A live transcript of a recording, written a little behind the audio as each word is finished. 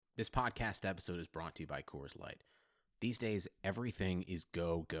This podcast episode is brought to you by Coors Light. These days, everything is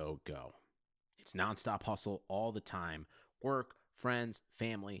go, go, go. It's nonstop hustle all the time. Work, friends,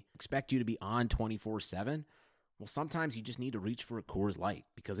 family expect you to be on 24/7. Well, sometimes you just need to reach for a Coors Light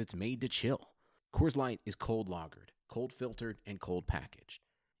because it's made to chill. Coors Light is cold lagered, cold filtered, and cold packaged.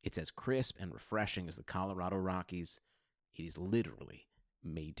 It's as crisp and refreshing as the Colorado Rockies. It is literally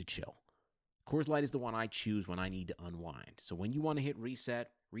made to chill. Coors Light is the one I choose when I need to unwind. So when you want to hit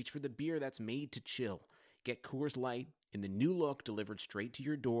reset, reach for the beer that's made to chill. Get Coors Light in the new look delivered straight to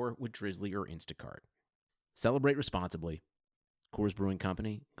your door with Drizzly or Instacart. Celebrate responsibly. Coors Brewing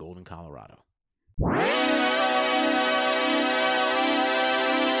Company, Golden, Colorado.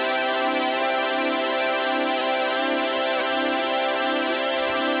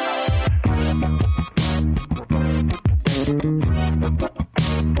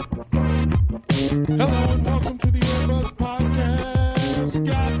 Hello and welcome to the Airbuds Podcast.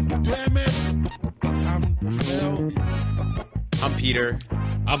 God damn it. I'm Janelle. I'm Peter.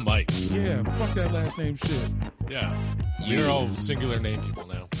 I'm Mike. Yeah, fuck that last name shit. Yeah. We're all singular name people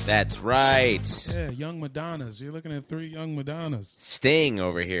now. That's right. Yeah, young Madonnas. You're looking at 3 young Madonnas. Sting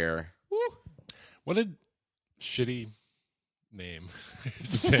over here. Woo. What a shitty name.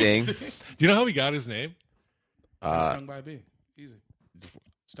 Sting. Do you know how he got his name? That's Young by B. Easy.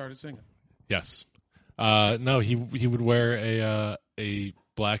 Started singing. Yes. No, he would wear a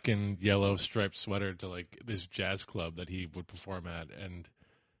black and yellow striped sweater to like this jazz club that he would perform at, and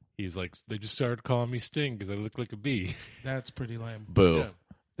he's like, they just started calling me Sting because I look like a bee. That's pretty lame. Boo. Yeah.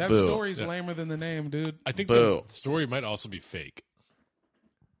 That Boo. story's lamer than the name, dude. I think Boo. the story might also be fake.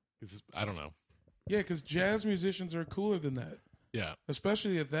 I don't know. Yeah, because jazz musicians are cooler than that, Yeah.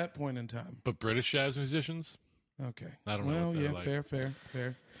 especially at that point in time. But British jazz musicians? Okay. I don't know Well, what they're yeah, like. fair.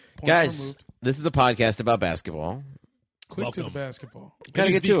 Points Guys, removed. this is a podcast about basketball. Quick to the welcome. basketball. Gotta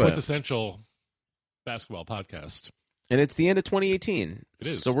It is get to the it. quintessential basketball podcast. And it's the end of 2018. It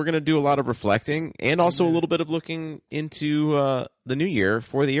is. So we're going to do a lot of reflecting and also a little bit of looking into the new year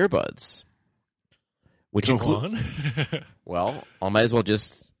for the earbuds. Which Go include, on. well, I might as well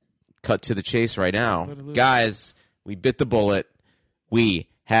just cut to the chase right now. Let it loose. Guys, we bit the bullet. We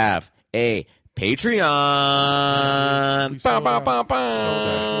have a Patreon. We sold Bah, out. bah, bah, Sold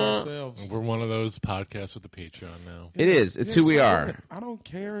out to bah. ourselves. We're one of those podcasts with a Patreon now. It is. It's who we so are. what? I don't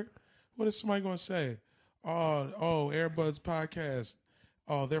care. What is somebody going to say? Oh, Airbuds Podcast.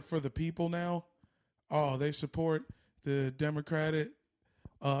 Oh, they're for the people now. Oh, they support the democratic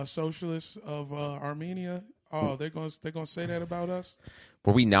socialists of Armenia. Oh, they're going to say that about us.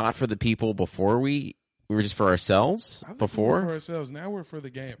 Were we not for the people before we were just for ourselves I think before? we're for ourselves. Now we're for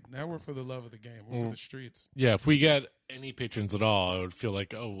the game. Now we're for the love of the game. We're for the streets. Yeah, if we get any patrons at all, I would feel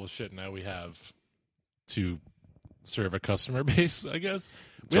like, oh, well, shit, now we have to serve a customer base, I guess.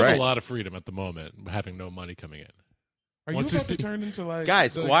 We have right. a lot of freedom at the moment, having no money coming in. Are Once you about these to turn into like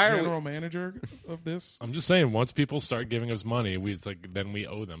Guys, the why are we- general manager of this? I'm just saying, once people start giving us money, it's like then we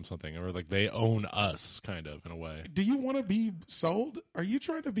owe them something, or like they own us, kind of in a way. Do you want to be sold? Are you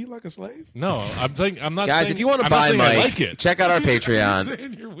trying to be like a slave? No, I'm saying I'm not. Guys, saying, if you want to I'm not buy saying I Mike, like it. check out our I'm Patreon.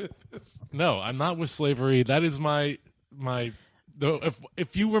 saying you're with us. No, I'm not with slavery. That is my. Though,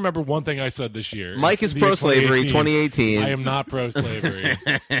 if you remember one thing I said this year, Mike is the year pro-slavery 2018. I am not pro-slavery.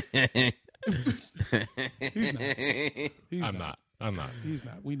 He's not. He's I'm not. I'm not. He's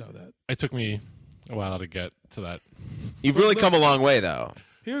not. We know that. It took me a while to get to that. You've really come a long way, though.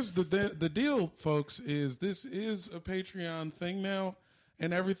 Here's the deal, folks. Is this is a Patreon thing now,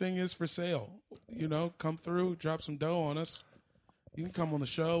 and everything is for sale. You know, come through, drop some dough on us. You can come on the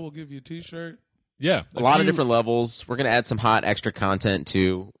show. We'll give you a T-shirt. Yeah, A lot of different levels. We're going to add some hot extra content,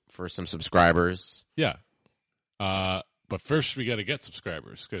 too, for some subscribers. Yeah, but first we got to get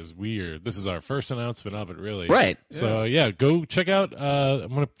subscribers because this is our first announcement of it, really. Right. So yeah, go check out. I'm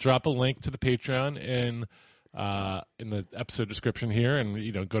going to drop a link to the Patreon in the episode description here,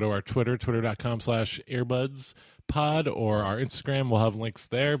 and go to our twitter.com/airbudspod or our Instagram. We'll have links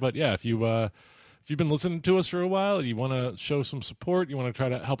there. But yeah, if you've been listening to us for a while and you want to show some support, you want to try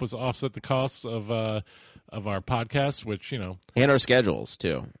to help us offset the costs of our podcast, which And our schedules,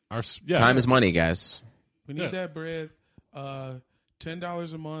 too. Time is money, guys. We need Yeah. that bread.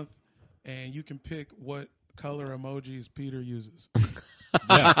 $10 a month, and you can pick what color emojis Peter uses.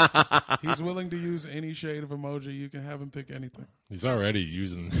 Yeah, He's willing to use any shade of emoji. You can have him pick anything. he's already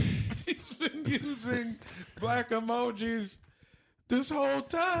using. He's been using black emojis this whole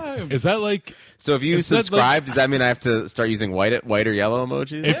time. Is that like So if you Is that like- subscribe, does that mean I have to start using white or yellow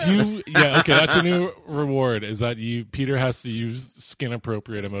emojis? if you? Yeah, okay, that's a new reward. Is that Peter has to use skin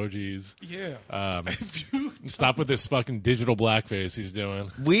appropriate emojis. Yeah. Um, If you Stop with this fucking digital blackface he's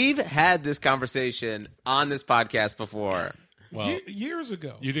doing. We've had this conversation on this podcast before. Well, years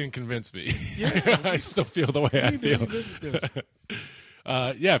ago. you didn't convince me. Yeah. I still feel the way I need to feel. revisit this.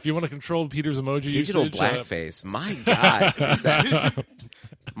 Yeah, if you want to control Peter's emoji Digital usage, blackface. My God.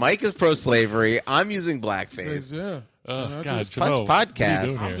 Mike is pro-slavery. I'm using blackface. Yeah. oh, God, Plus Jamal, podcast. what are you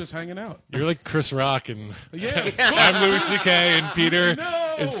doing I'm here? just hanging out. You're like Chris Rock and Yeah. I'm Louis C.K. and Peter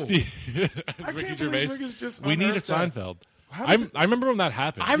No. and Steve and I Ricky can't Gervais. believe Rick is just We need a unearthed that. Seinfeld. How I did remember when that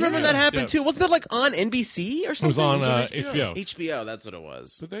happened. I remember that happened too. Wasn't that like on NBC or It was something? on on HBO. HBO. That's what it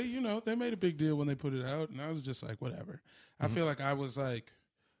was. But they made a big deal when they put it out, and I was just like, whatever. I feel like I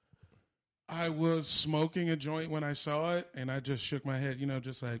was smoking a joint when I saw it, and I just shook my head,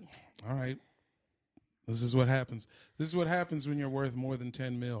 just like, all right, this is what happens. This is what happens when you're worth more than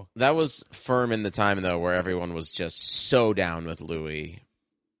 10 mil. That was firm in the time though, where everyone was just so down with Louis.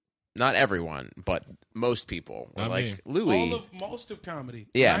 Not everyone, but most people were Not like me. Louis. Most of comedy.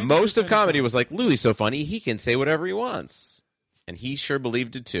 Yeah, 90% most of comedy was like Louis so funny he can say whatever he wants, and he sure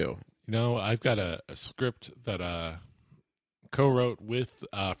believed it too. You know, I've got a script that co-wrote with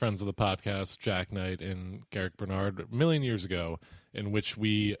friends of the podcast, Jack Knight and Garrick Bernard, a million years ago, in which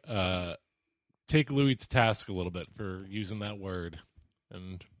we take Louis to task a little bit for using that word,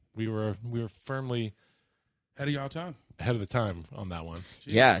 and we were firmly Ahead of y'all time. ahead of the time on that one.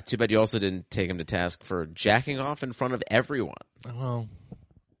 Yeah, too bad you also didn't take him to task for jacking off in front of everyone. Well,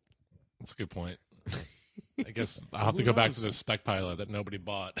 that's a good point. I guess I'll have to Who go back knows? to the spec pilot that nobody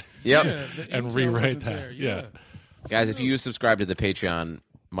bought. Yep. Yeah, the And intel rewrite wasn't that. there. Yeah. Guys, if you subscribe to the Patreon,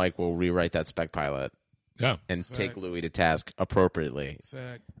 Mike will rewrite that spec pilot Yeah, and take Fact. Louis to task appropriately.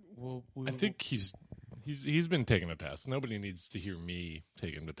 Fact. We'll I think he's been taken to task. Nobody needs to hear me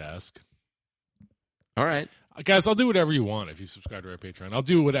take him to task. All right. Guys, I'll do whatever you want if you subscribe to our Patreon. I'll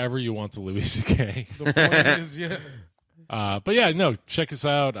do whatever you want to Louis C.K. the point is, yeah. But yeah, no, check us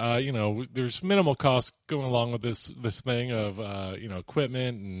out. There's minimal cost going along with this thing of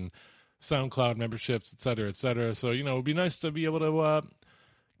equipment and SoundCloud memberships, et cetera, et cetera. So it'd be nice to be able to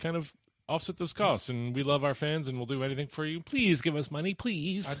kind of offset those costs. And we love our fans, and we'll do anything for you. Please give us money,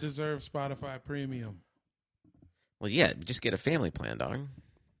 please. I deserve Spotify Premium. Well, yeah, just get a family plan, dog.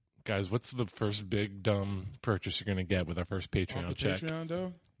 Guys, what's the first big dumb purchase you're gonna get with our first Off Patreon the check? Patreon,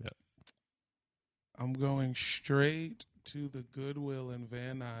 though? Yeah. I'm going straight to the Goodwill in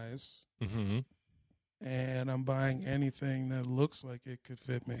Van Nuys, Mm-hmm. and I'm buying anything that looks like it could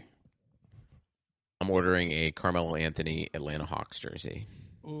fit me. I'm ordering a Carmelo Anthony Atlanta Hawks jersey.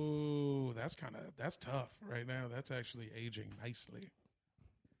 Ooh, that's tough right now. That's actually aging nicely.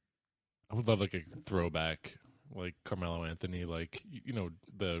 I would love like a throwback, like Carmelo Anthony, like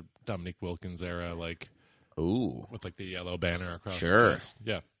the Dominique Wilkins era, like Ooh. with like the yellow banner across Sure. the chest.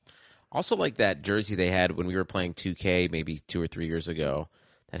 Yeah. Also, like that jersey they had when we were playing 2K maybe 2 or 3 years ago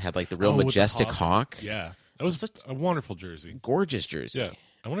that had like the real Oh, with the majestic hawk. hawk. Yeah. That was a wonderful jersey. Gorgeous jersey. Yeah.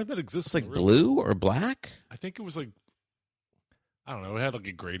 I wonder if that exists. It's like in the real blue or black. I think it was like, I don't know. It had like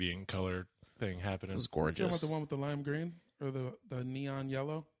a gradient color thing happening. It was You talking about gorgeous. the one with the lime green or the neon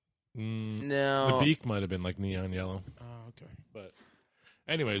yellow? No. The beak might have been like neon yellow. Oh, okay. But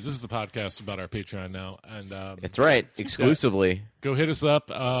anyways, this is the podcast about our Patreon now. And That's right. Exclusively. go hit us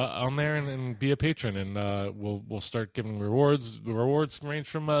up on there and be a patron, and we'll start giving rewards. The rewards can range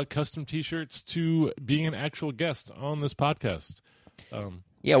from custom T-shirts to being an actual guest on this podcast.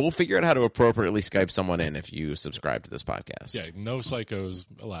 Yeah, we'll figure out how to appropriately Skype someone in if you subscribe to this podcast. Yeah, no psychos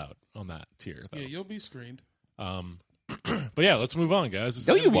allowed on that tier. Though. Yeah, you'll be screened. But yeah, let's move on, guys. It's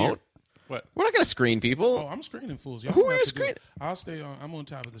No, the you end of the year. won't. What? We're not going to screen people. Oh, I'm screening fools. Y'all Who don't are have you to do screening? it. I'll stay on. I'm on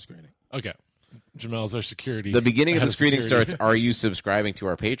top of the screening. Okay. Jamel's our security. The beginning of head the screening security. starts, are you subscribing to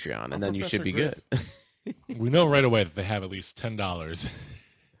our Patreon? And I'm then you should be good. Professor We know right away that they have at least $10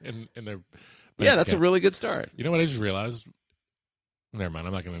 in their. Yeah, that's a bank really good start. account. You know what I just realized? Never mind.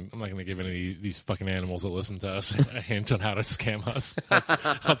 I'm not gonna give any of these fucking animals that listen to us a hint on how to scam us.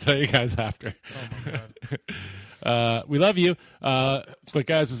 I'll tell you guys after. Oh my god. We love you, but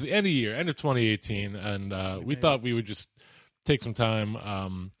guys, it's the end of the year, end of 2018, and we thought we would just take some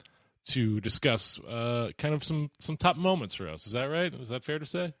time to discuss kind of some top moments for us. Is that right? Is that fair to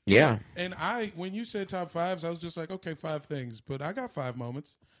say? Yeah. And when you said top fives, I was just like, okay, 5 things, but I got 5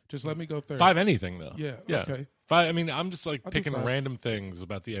 moments. Just let me go third. 5 anything though. Yeah. Yeah. Okay. 5. I mean, I'm just like I'll do picking 5. random things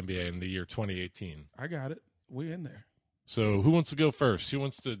about the NBA in the year 2018. I got it. We in there. So who wants to go first? Who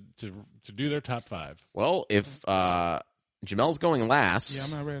wants to do their top 5? Well, if Jamel's going last, Yeah,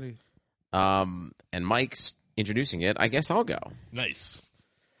 I'm not ready. and Mike's introducing it, I guess I'll go. Nice.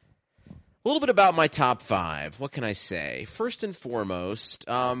 A little bit about my top 5. What can I say? First and foremost,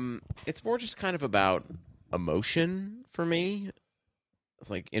 it's more just kind of about emotion for me,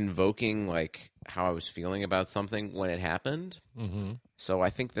 like invoking like how I was feeling about something when it happened. Mm-hmm. So I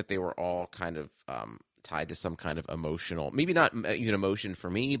think that they were all kind of tied to some kind of emotional, maybe not even emotion for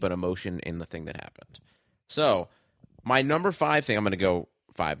me, but emotion in the thing that happened. So my number 5 thing, I'm going to go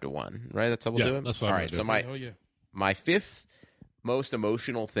 5-1, right? That's how we'll do it? That's what all I'm right, gonna so do. my 5th most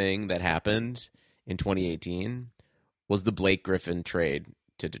emotional thing that happened in 2018 was the Blake Griffin trade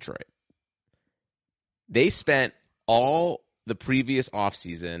to Detroit. They spent all the previous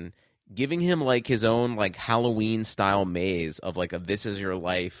offseason giving him like his own like Halloween style maze of like a This Is Your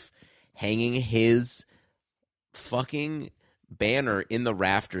Life, hanging his fucking banner in the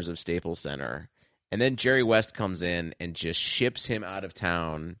rafters of Staples Center. And then Jerry West comes in and just ships him out of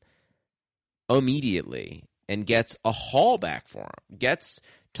town immediately and gets a haul back for him. Gets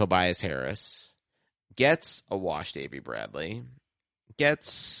Tobias Harris, gets a washed Avery Bradley,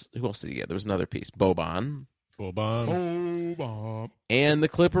 gets, who else did he get? There was another piece, Boban. And the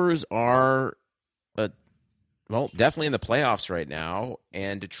Clippers are, definitely in the playoffs right now.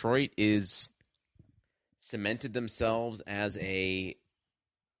 And Detroit is cemented themselves as a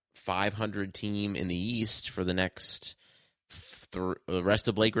 500 team in the East for the next the rest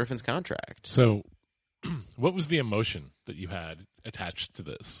of Blake Griffin's contract. So, what was the emotion that you had attached to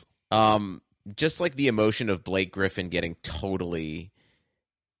this? Just like the emotion of Blake Griffin getting totally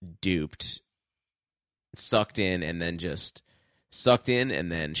duped, sucked in, and then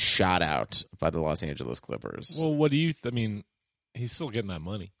shot out by the Los Angeles Clippers. Well, what do you? I mean, he's still getting that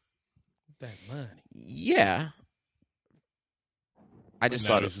money. That money. Yeah. I just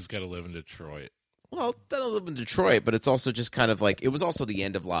thought he's just got to live in Detroit. Well, doesn't live in Detroit, but it's also just kind of like, it was also the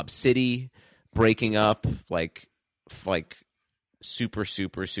end of Lob City breaking up, like super,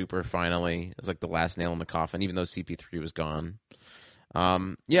 super, super finally. It was like the last nail in the coffin, even though CP3 was gone.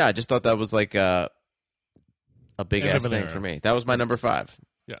 Yeah, I just thought that was like a big ass thing for me. That was my number 5.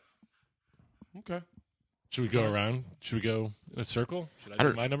 Yeah. Okay. Should we go around? Should we go in a circle? Should I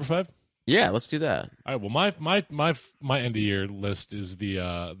do my number 5? Yeah, let's do that. All right. Well, my end of year list is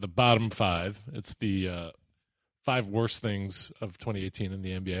the bottom 5. It's the 5 worst things of 2018 in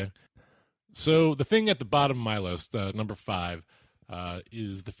the NBA. So the thing at the bottom of my list, number 5,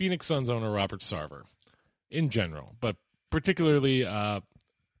 is the Phoenix Suns owner Robert Sarver, in general, but particularly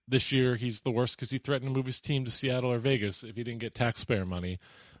this year he's the worst because he threatened to move his team to Seattle or Vegas if he didn't get taxpayer money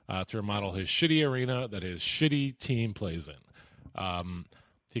to remodel his shitty arena that his shitty team plays in.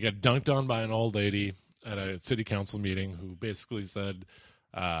 He got dunked on by an old lady at a city council meeting who basically said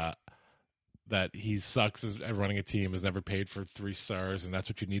that he sucks at running a team, has never paid for 3 stars, and that's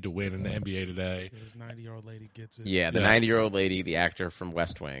what you need to win in the NBA today. This 90-year-old lady gets it. Yeah, the 90-year-old lady, the actor from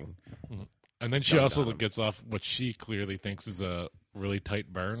West Wing. Mm-hmm. And then she also gets off what she clearly thinks is a really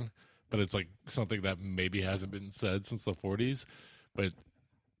tight burn, but it's like something that maybe hasn't been said since the 40s. But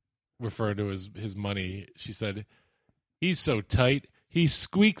referring to his money, she said, "He's so tight, he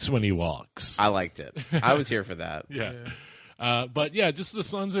squeaks when he walks." I liked it. I was here for that. Yeah. But yeah, just the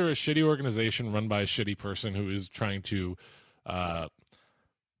Suns are a shitty organization run by a shitty person who is trying to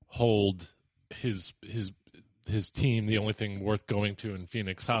hold his team, the only thing worth going to in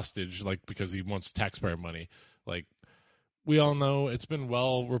Phoenix, hostage, like because he wants taxpayer money. Like we all know, it's been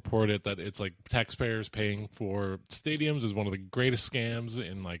well reported that it's like taxpayers paying for stadiums is one of the greatest scams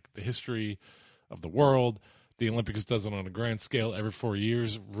in like the history of the world. The Olympics does it on a grand scale every 4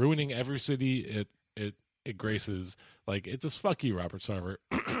 years, ruining every city it graces. Like, it's just fuck you, Robert Sarver,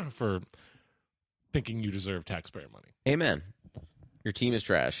 for thinking you deserve taxpayer money. Amen. Your team is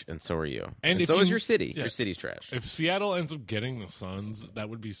trash, and so are you. And so is your city. Yeah. Your city's trash. If Seattle ends up getting the Suns, that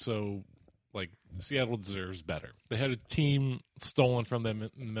would be so, like, Seattle deserves better. They had a team stolen from them in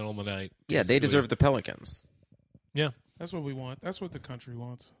the middle of the night. Yeah, they deserve the Pelicans. Yeah. That's what we want. That's what the country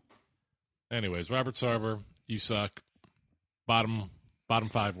wants. Anyways, Robert Sarver, you suck. Bottom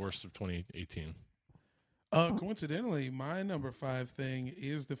 5 worst of 2018. Coincidentally, my number 5 thing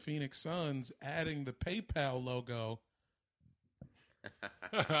is the Phoenix Suns adding the PayPal logo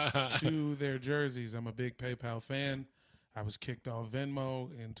to their jerseys. I'm a big PayPal fan. I was kicked off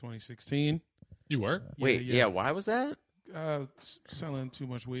Venmo in 2016. You were? Wait, yeah. Why was that? Selling too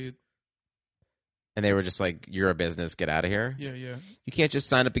much weed. And they were just like, "You're a business, get out of here." Yeah. You can't just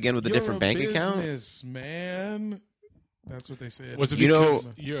sign up again with a different bank account. Business, man. That's what they said. Was it because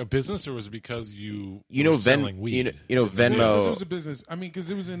you're a business, or was it because you were selling weed? Venmo. It was a business. I mean, because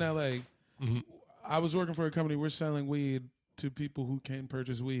it was in L.A. Mm-hmm. I was working for a company. We're selling weed to people who can't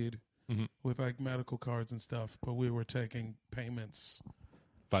purchase weed with like medical cards and stuff. But we were taking payments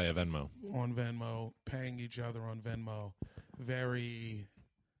via Venmo. On Venmo, paying each other on Venmo. Very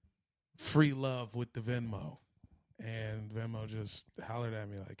free love with the Venmo. And Venmo just hollered at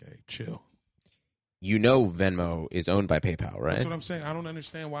me like, hey, chill. You know Venmo is owned by PayPal, right? That's what I'm saying. I don't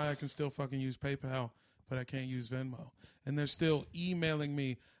understand why I can still fucking use PayPal, but I can't use Venmo. And they're still emailing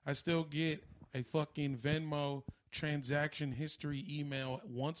me. I still get a fucking Venmo transaction history email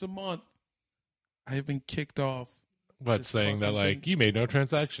once a month. I have been kicked off. But saying that, like, you made no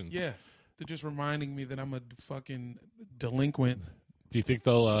transactions. Yeah. They're just reminding me that I'm a fucking delinquent. Do you think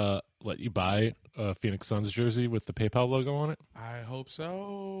they'll let you buy a Phoenix Suns jersey with the PayPal logo on it? I hope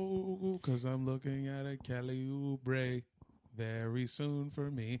so, because I'm looking at a Kelly Oubre very soon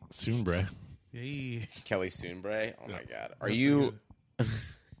for me. Soon, Bray. Yeah. Kelly Soonbray. Oh my God. Are That's you?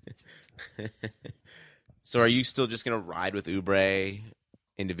 So are you still just gonna ride with Oubre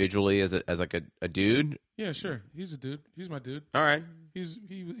individually as like a dude? Yeah, sure. He's a dude. He's my dude. All right.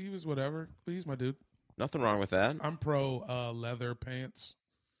 He was whatever, but he's my dude. Nothing wrong with that. I'm pro leather pants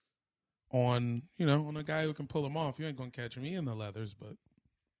on a guy who can pull them off. You ain't gonna catch me in the leathers, but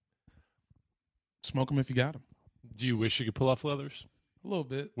smoke them if you got them. Do you wish you could pull off leathers? A little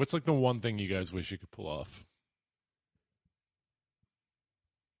bit. What's like the one thing you guys wish you could pull off?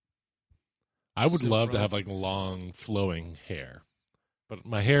 I would Silk love to road. have like long flowing hair, but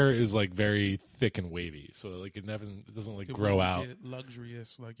my hair is like very thick and wavy, so like it doesn't like It grow wouldn't out. get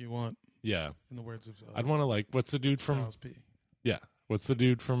luxurious like you want, Yeah, in the words of I'd want to like what's the dude from? Styles P. Yeah, what's the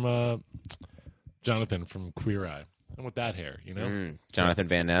dude from Jonathan from Queer Eye? I want that hair, you know? Jonathan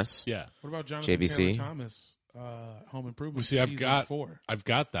Van Ness. Yeah, What about Jonathan JVC? Taylor Thomas? Home Improvement. well, see, I've season 4.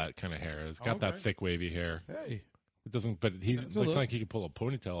 got that kind of hair. It's got that Okay. thick wavy hair. Hey, It doesn't, but he That's a looks look. like he could pull a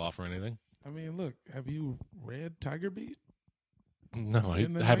ponytail off or anything. I mean, look. Have you read Tiger Beat? No, I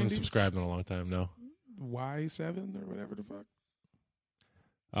In the haven't 90s? subscribed in a long time. No. Y7 or whatever the fuck.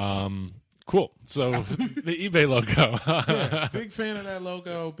 Cool. So the eBay logo. Yeah, big fan of that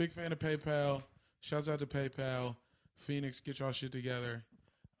logo. Big fan of PayPal. Shouts out to PayPal. Phoenix, get y'all shit together.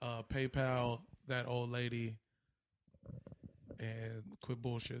 PayPal, that old lady, and quit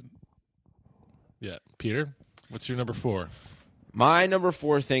bullshit. Yeah, Peter, what's your number 4? My number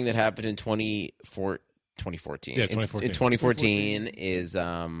 4 thing that happened in 2014. Yeah, 2014. In 2014 is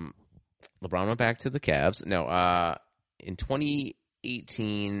LeBron went back to the Cavs. No, in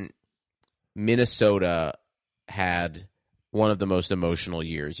 2018, Minnesota had one of the most emotional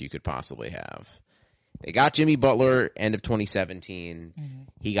years you could possibly have. They got Jimmy Butler end of 2017.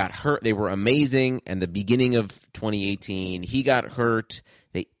 He got hurt. They were amazing. And the beginning of 2018, he got hurt.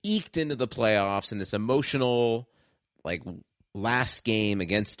 They eked into the playoffs in this emotional, like, last game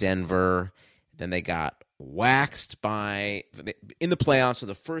against Denver. Then they got waxed in the playoffs for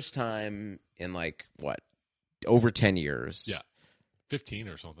the first time in, like, over 10 years. Yeah, 15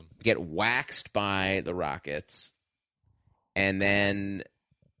 or something. Get waxed by the Rockets. And then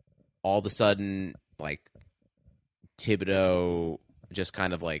all of a sudden, like, Thibodeau just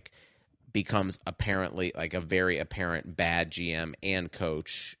kind of like becomes apparently like a very apparent bad GM and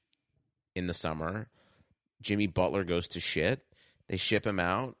coach in the summer. Jimmy Butler goes to shit. They ship him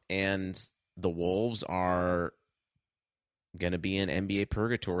out, and the Wolves are going to be in NBA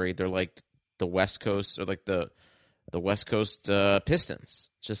purgatory. They're like the West Coast, or like the West Coast Pistons.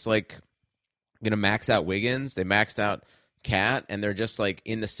 Just like going to max out Wiggins. They maxed out Cat, and they're just like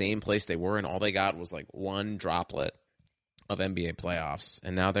in the same place they were, and all they got was like one droplet of NBA playoffs,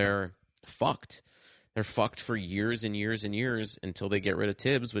 and now they're fucked. They're fucked for years and years and years until they get rid of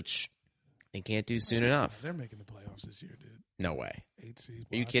Tibbs, which they can't do soon enough. They're making the playoffs this year, dude. No way. 8 seed.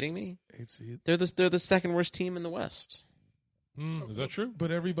 Are you kidding me? 8 seed. They're the second worst team in the West. Is that true? But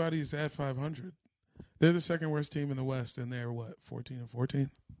everybody's at 500. They're the second worst team in the West, and they're 14-14.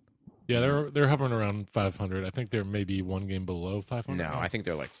 Yeah, they're hovering around 500. I think they're maybe one game below 500. No, I think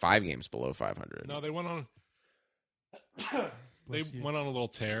they're like 5 games below 500. No, they went on. Bless you. went on a little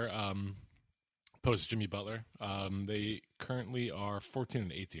tear. Post Jimmy Butler. They currently are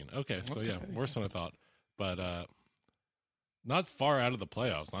 14-18. Okay, so yeah, Okay. worse than I thought, but not far out of the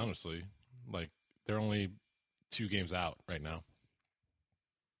playoffs. Honestly, like they're only 2 games out right now.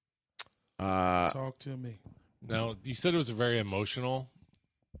 Talk to me. Now you said it was a very emotional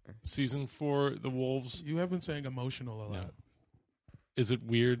season for the Wolves. You have been saying emotional a lot. Yeah. Is it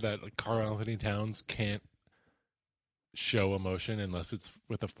weird that like Karl Anthony Towns can't show emotion unless it's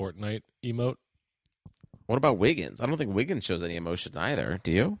with a Fortnite emote? What about Wiggins? I don't think Wiggins shows any emotion either.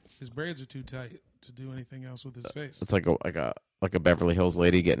 Do you? His braids are too tight to do anything else with his face. It's like a Beverly Hills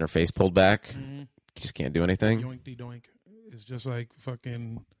lady getting her face pulled back. Mhm. Just can't do anything. Yoink de doink. It's just like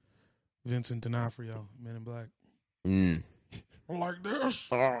fucking Vincent D'Onofrio, Men in Black. Like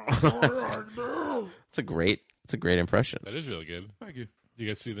this. Like this. It's a great impression. That is really good. Thank you. You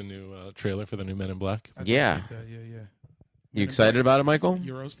guys see the new trailer for the new Men in Black? I Yeah. think that, yeah. You excited about it, Michael?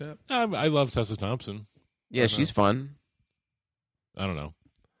 Eurostep. I love Tessa Thompson. Yeah, she's fun. I don't know.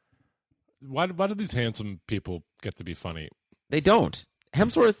 Why do these handsome people get to be funny? They don't.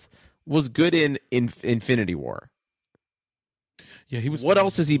 Hemsworth was good in Infinity War. Yeah, he was. What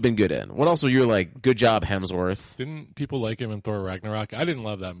else has he been good in? What else were you like, good job, Hemsworth? Didn't people like him in Thor Ragnarok? I didn't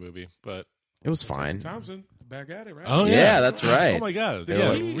love that movie, but It was Tessa fine. Thompson back at it, right? oh Yeah, that's right. Oh my god, The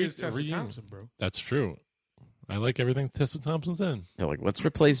They're key like, is Tessa Thompson, bro. That's true. I like everything Tessa Thompson's in. They're like, let's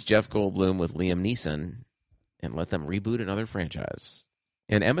replace Jeff Goldblum with Liam Neeson and let them reboot another franchise.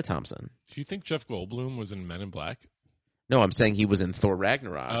 And Emma Thompson. Do you think Jeff Goldblum was in Men in Black? No, I'm saying he was in Thor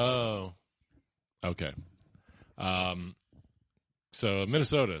Ragnarok. Oh, okay. So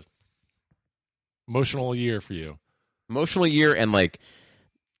Minnesota, emotional year for you. Emotional year and like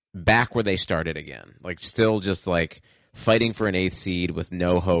back where they started again. Like still just like fighting for an 8th seed with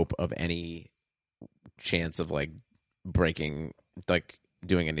no hope of any chance of like breaking, like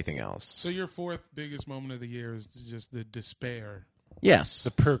doing anything else. So your fourth biggest moment of the year is just the despair. Yes.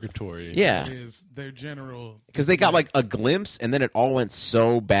 The purgatory. Yeah. Is their general Because they got like a glimpse and then it all went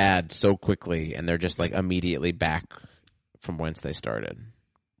so bad so quickly and they're just like immediately back from whence they started.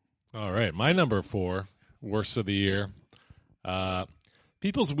 All right, my number 4, worst of the year.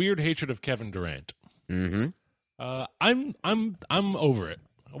 People's weird hatred of Kevin Durant. Mm-hmm. I'm over it.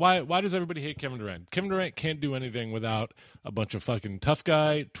 Why does everybody hate Kevin Durant? Kevin Durant can't do anything without a bunch of fucking tough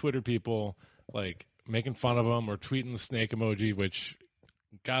guy Twitter people like making fun of him or tweeting the snake emoji, which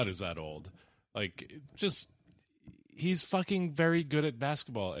God is that old. Like just he's fucking very good at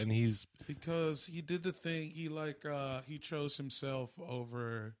basketball and he's because he did the thing he chose himself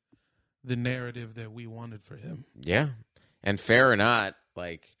over the narrative that we wanted for him. Yeah. And fair or not,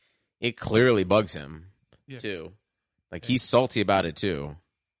 like it clearly bugs him too. Like he's salty about it too.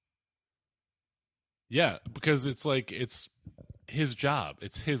 yeah, because it's like it's his job,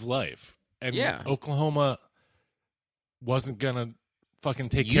 it's his life. And Yeah. Oklahoma wasn't gonna fucking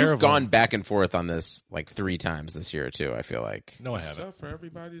take care You've of gone him. back and forth on this like 3 times this year too, I feel like. No, I It's haven't. tough for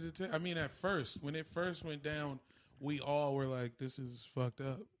everybody to take. I mean, at first, when it first went down, we all were like, "This is fucked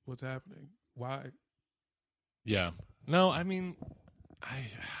up. What's happening? Why?" Yeah. No, I mean,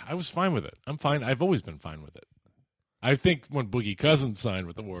 I was fine with it. I'm fine. I've always been fine with it. I think when Boogie Cousins signed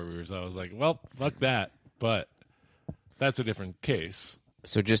with the Warriors, I was like, well, fuck that. But that's a different case.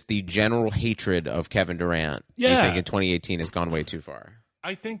 So just the general hatred of Kevin Durant, Yeah. I think in 2018 has gone way too far.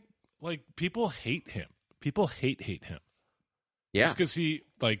 I think like people hate him. People hate him. Yeah. Just because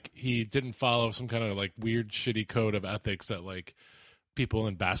he didn't follow some kind of like weird shitty code of ethics that like people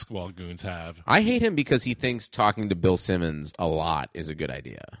in basketball goons have. I hate him because he thinks talking to Bill Simmons a lot is a good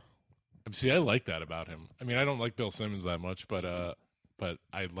idea. See, I like that about him. I mean, I don't like Bill Simmons that much, but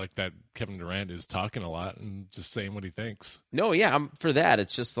I like that Kevin Durant is talking a lot and just saying what he thinks. No, yeah, for that.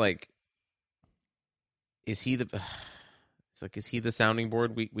 It's just like, is he the? It's like, is he the sounding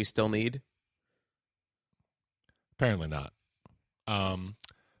board we still need? Apparently not.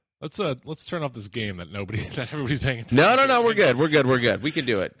 Let's turn off this game that everybody's paying attention. No, we're good. We can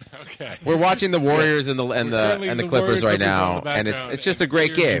do it. Okay. We're watching the Warriors and the Clippers right now, and it's just a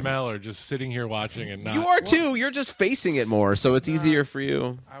great game. Jamel are just sitting here watching and not. You are too. You're just facing it more, so it's easier for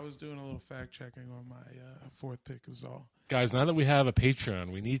you. I was doing a little fact checking on my fourth pick. Was all. Guys, now that we have a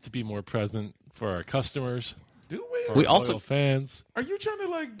Patreon, we need to be more present for our customers. Do For we? our loyal fans. Are you trying to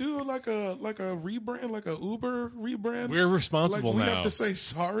like do like a rebrand, like a Uber rebrand? We're responsible like we now. have to say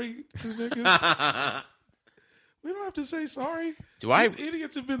sorry to niggas. We don't have to say sorry. These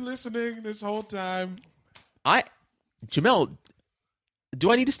idiots have been listening this whole time. Jamel,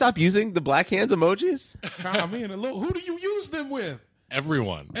 do I need to stop using the black hands emojis? I mean, who do you use them with?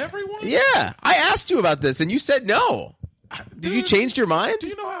 Everyone. Everyone? Yeah, I asked you about this, and you said no. Did you change your mind? Do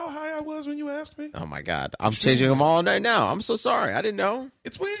you know how high I was when you asked me? Oh my God, I'm changing them all right now. I'm so sorry. I didn't know.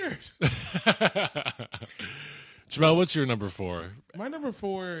 It's weird. Jamel, what's your number 4? My number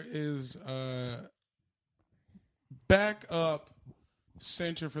 4 is backup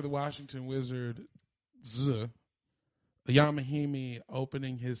center for the Washington Wizards, Yamahimi,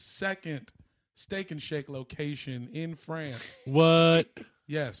 opening his second Steak and Shake location in France. What?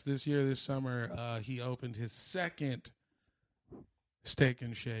 Yes, this summer, he opened his second Steak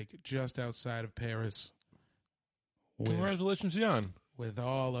and Shake just outside of Paris. Congratulations, Jan. With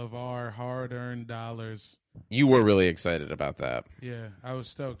all of our hard-earned dollars. You were really excited about that. Yeah, I was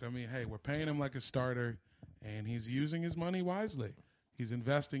stoked. I mean, hey, we're paying him like a starter, and he's using his money wisely. He's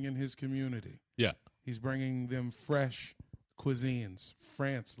investing in his community. Yeah. He's bringing them fresh cuisines.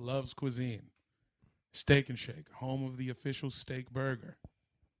 France loves cuisine. Steak and Shake, home of the official steak burger.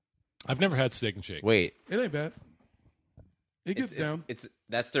 I've never had Steak and Shake. Wait, It ain't bad. It gets down. It's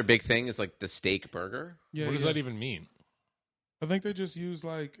that's their big thing. Is like the steak burger. Yeah, What does yeah. that even mean? I think they just use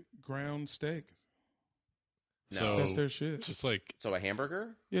like ground steak. No. So That's their shit. just like So a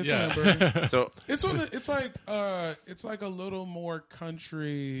hamburger. Yeah, it's yeah. a hamburger. So It's on. It's like a little more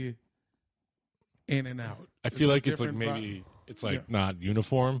country. In and out. I feel a like it's like different maybe it's like Yeah. not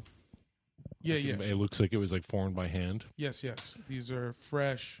uniform. Yeah, yeah. It looks like it was like formed by hand. Yes, yes. These are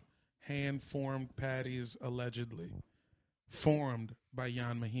fresh, hand-formed patties, allegedly formed by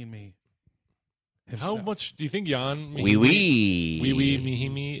Jan Mahimi himself. How much do you think Jan wee wee Wee Wee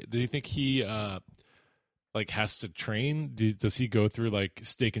Mihimi? Do you think he like has to train? Does he go through like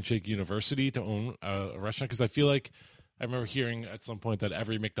Steak and Shake University to own a restaurant? Because I feel like I remember hearing at some point that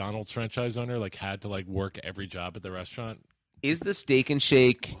every McDonald's franchise owner like had to like work every job at the restaurant. Is the Steak and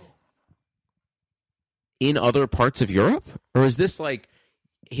Shake in other parts of Europe, or is this like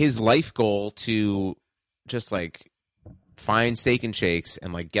his life goal to just like find Steak and Shakes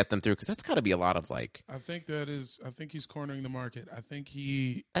and like get them through? Because that's got to be a lot of like I think he's cornering the market. I think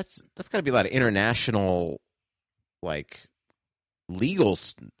he that's got to be a lot of international like legal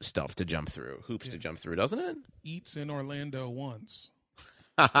stuff to jump through, hoops to jump through, doesn't it? eats in Orlando once,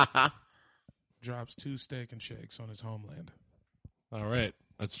 drops 2 Steak and Shakes on his homeland. All right.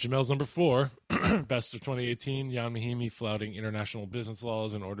 That's Jamel's number 4. Best of 2018. Jan Mahimi flouting international business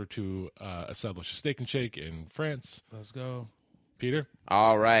laws in order to establish a Steak and Shake in France. Let's go. Peter?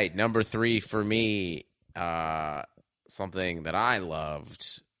 All right, number 3 for me, something that I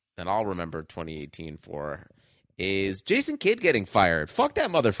loved and I'll remember 2018 for is Jason Kidd getting fired. Fuck that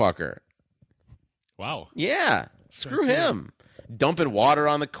motherfucker. Wow. Yeah, screw him. Dumping water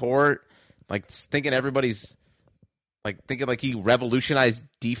on the court, like thinking everybody's like thinking like he revolutionized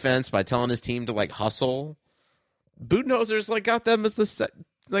defense by telling his team to like hustle. Budenholzer's like got them as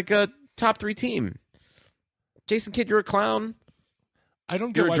like a top 3 team. Jason Kidd, you're a clown. I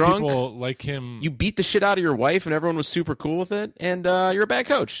don't You're get why drunk. people like him. You beat the shit out of your wife, and everyone was super cool with it. And you're a bad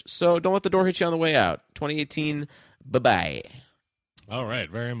coach, so don't let the door hit you on the way out. 2018, bye-bye. All right.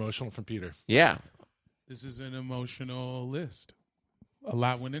 Very emotional from Peter. Yeah. This is an emotional list. A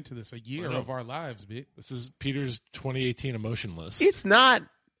lot went into this. A year I know. of our lives, bitch. This is Peter's 2018 emotion list. It's not.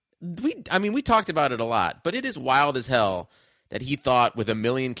 We talked about it a lot, but it is wild as hell that he thought with a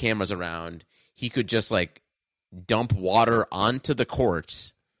million cameras around, he could just like dump water onto the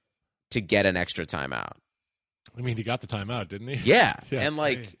court to get an extra timeout. I mean, he got the timeout, didn't he? Yeah. Yeah. And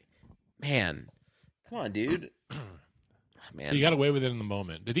like, man, come on, dude. Man, He got away with it in the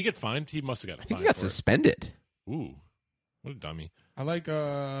moment. Did he get fined? He must have got I fined. think he got for it. suspended. Ooh. What a dummy. I like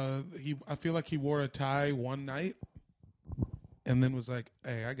I feel like he wore a tie one night and then was like,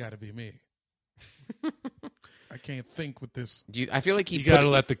 "Hey, I got to be me. I can't think with this." I feel like You got to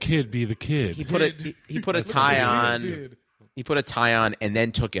let the kid be the kid. he put a he put a That's what tie he on. did. He put a tie on and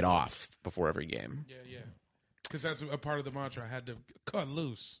then took it off before every game. Yeah, yeah. Because that's a part of the mantra. I had to cut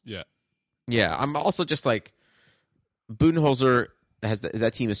loose. Yeah. Yeah, I'm also just like Budenholzer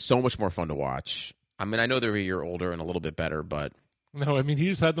that team is so much more fun to watch. I mean, I know they're a year older and a little bit better, but No, I mean, he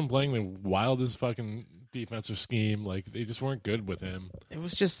just had them playing the wildest fucking defensive scheme. Like, they just weren't good with him. it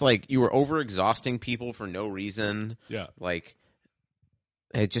was just like you were overexhausting people for no reason. Yeah. Like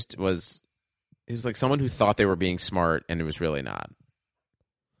it was like someone who thought they were being smart and it was really not.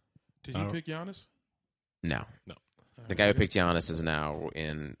 Did you pick Giannis? No. No. The guy who picked Giannis is now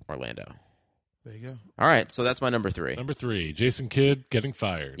in Orlando. There you go. All right, so that's my number 3. Number 3, Jason Kidd getting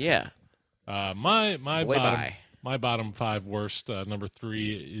fired. Yeah. My Way bottom, by. my bottom 5 worst. Number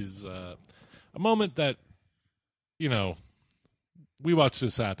 3 is a moment that, we watched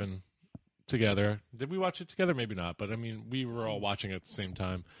this happen together. Did we watch it together? Maybe not, but I mean, we were all watching it at the same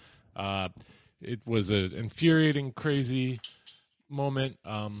time. It was an infuriating, crazy moment.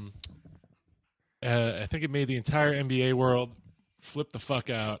 I think it made the entire NBA world flip the fuck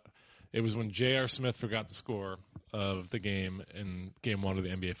out. It was when J.R. Smith forgot the score of the game in Game 1 of the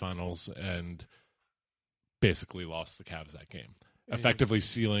NBA Finals and basically lost the Cavs that game, effectively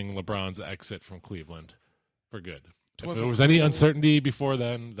sealing LeBron's exit from Cleveland for good. If there was any uncertainty before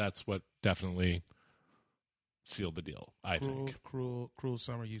then, that's what definitely sealed the deal, I think. Cruel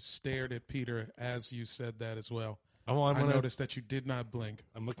summer. You stared at Peter as you said that as well. Oh, well, I noticed that you did not blink.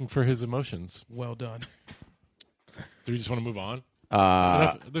 I'm looking for his emotions. Well done. Do we just want to move on?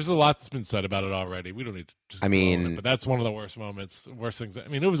 There's a lot that's been said about it already. We don't need to. Just I mean- dwell on it, but that's one of the worst moments, worst things. I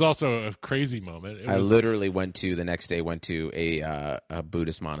mean, it was also a crazy moment. It I was, literally went to a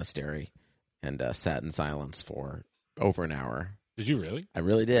Buddhist monastery and sat in silence for over an hour. Did you really? I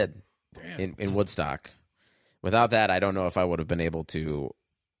really did. Damn. In Woodstock. Without that, I don't know if I would have been able to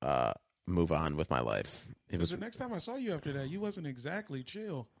move on with my life. It Because was the next time I saw you after that, you wasn't exactly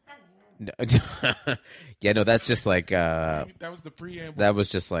chill. yeah, no, that's just like That was the preamble. that was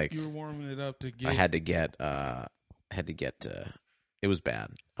just like You were warming it up to get. I had to get it was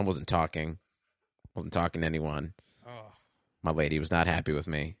bad. I wasn't talking to anyone. Oh, My lady was not happy with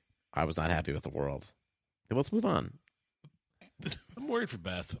me. I was not happy with the world. Hey, let's move on. I'm worried for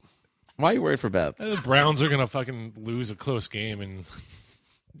Beth. Why are you worried for Beth? The Browns are gonna fucking lose a close game, and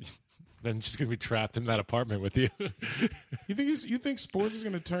then she's gonna be trapped in that apartment with you. you think sports is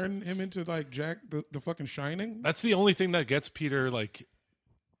gonna turn him into like Jack the fucking Shining? That's the only thing that gets Peter like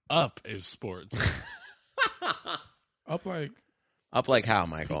up is sports. Up like Up like how,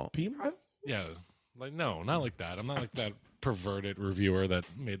 Michael? peanut? Yeah, like no, not like that. I'm not like that perverted reviewer that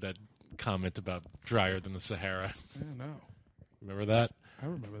made that comment about drier than the Sahara. Yeah, no. Remember that? I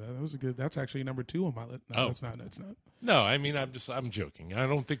remember that. That was a good. That's actually number 2 on my list. No, Oh. that's not. That's not. No, I mean I'm joking. I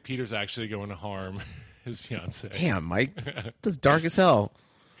don't think Peter's actually going to harm his fiance. Damn, Mike. That's dark as hell.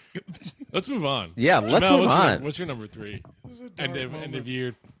 Let's move on. Yeah, let's Jamel, move on. What's your number 3? This is a dark End moment. of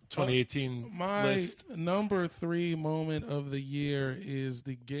year 2018 My list. number 3 moment of the year is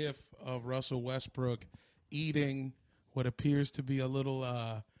the gif of Russell Westbrook eating what appears to be a little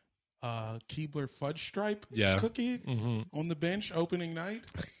Keebler fudge stripe cookie on the bench opening night.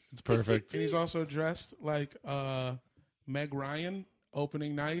 It's perfect. And he's also dressed like Meg Ryan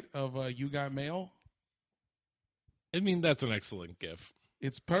opening night of You Got Mail. I mean, that's an excellent gif.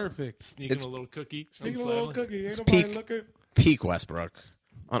 It's perfect. Sneaking a little cookie. Sneaking a on little the cookie. Ain't It's nobody peak. looking. Peak Westbrook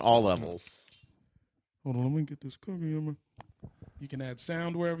on all levels. Hold on, let me get this cookie. You can add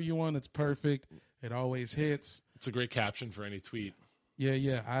sound wherever you want. It's perfect. It always hits. It's a great caption for any tweet.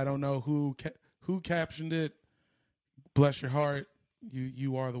 Yeah. I don't know who captioned it. Bless your heart.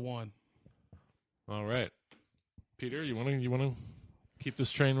 You are the one. All right, Peter, you want to keep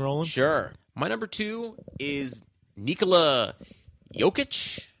this train rolling? Sure. My number 2 is Nikola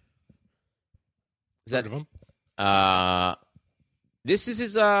Jokic. Is that Heard of him? This is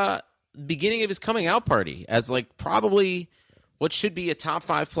his beginning of his coming out party as like probably what should be a top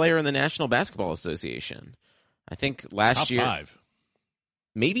 5 player in the National Basketball Association. I think last Top year 5.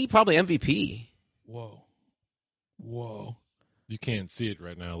 maybe probably MVP. Whoa. You can't see it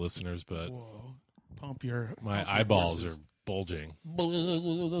right now, listeners, but Whoa. Pump your eyeballs horses. are bulging.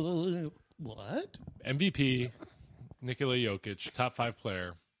 What? MVP, Nikola Jokic, top 5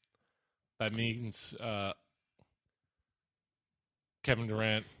 player. That means Kevin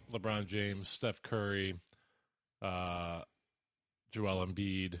Durant, LeBron James, Steph Curry, Joel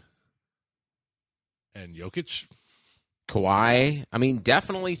Embiid, and Jokic. Kawhi, I mean,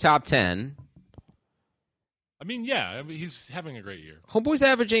 definitely top 10. I mean, yeah, he's having a great year. Homeboy's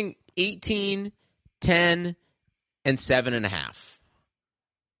averaging 18, 10, and 7.5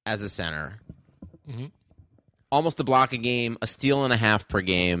 as a center. Mm-hmm. Almost a block a game, a steal and a half per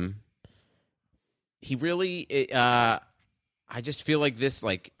game. He really, I just feel like this,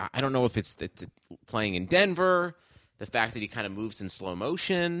 like, I don't know if it's playing in Denver, the fact that he kind of moves in slow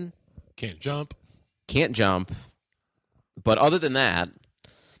motion. Can't jump. But other than that,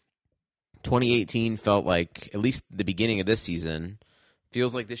 2018 felt like, at least the beginning of this season,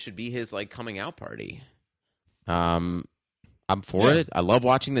 feels like this should be his like coming out party. I'm for it. I love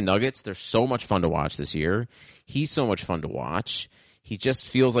watching the Nuggets. They're so much fun to watch this year. He's so much fun to watch. He just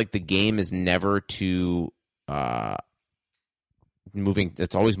feels like the game is never too moving.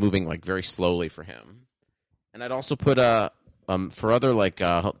 It's always moving like very slowly for him. And I'd also put for other like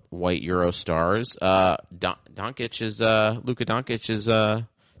white Euro stars, Doncic is Luka Doncic is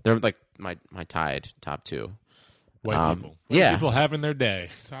they're like my tied top 2. White people. Yeah. People having their day.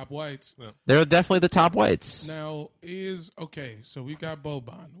 Top whites. They're definitely the top whites. Now so we've got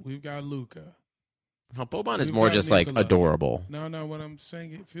Boban, we've got Luka. Now, Boban is We've more got just like Nikola. adorable. No, what I'm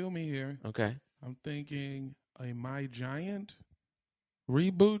saying, feel me here. Okay. I'm thinking a My Giant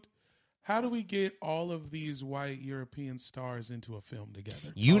reboot. How do we get all of these white European stars into a film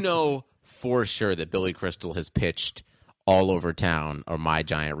together? You know for sure that Billy Crystal has pitched all over town a My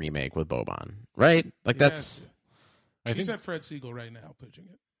Giant remake with Boban, right? Like that's I He's think at Fred Siegel right now pitching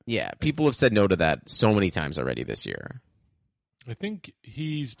it. yeah. People have said no to that so many times already this year. I think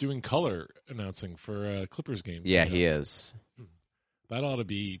he's doing color announcing for a Clippers game. Yeah, he is. That ought to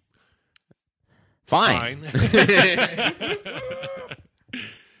be Fine.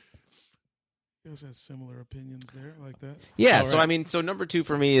 He also has similar opinions there, like that. Yeah, All so right. I mean, so number 2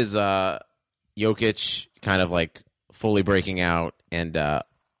 for me is Jokic kind of like fully breaking out and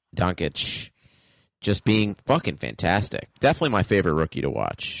Doncic just being fucking fantastic. Definitely my favorite rookie to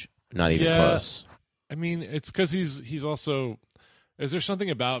watch. Not even close. I mean, it's because he's also Is there something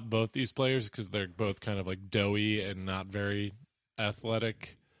about both these players because they're both kind of like doughy and not very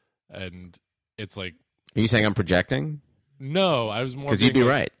athletic, and it's like Are you saying I'm projecting? no, I was more Because you'd be being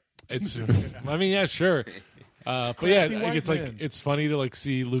like, right. It's, I mean, yeah, sure, but yeah, Crafty like, white it's like man. it's funny to like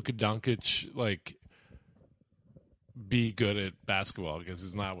see Luka Doncic like be good at basketball because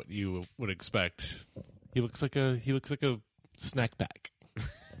it's not what you would expect. He looks like a snack pack.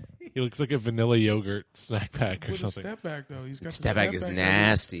 He looks like a vanilla yogurt snack pack or With a something. step back though, he's got the Step back is that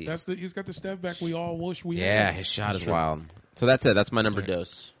nasty. he's got the step back we all wish we Yeah, had. his shot is true. wild. So that's it. That's my number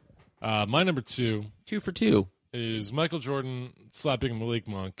dose. My number 2 2 for 2. is Michael Jordan slapping Malik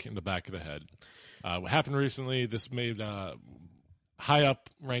Monk in the back of the head. What happened recently, this made high up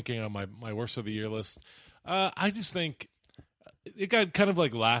ranking on my worst of the year list. I just think it got kind of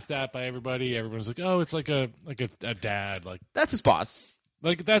like laughed at by everybody. Everyone's like, "Oh, it's like a dad, That's his boss.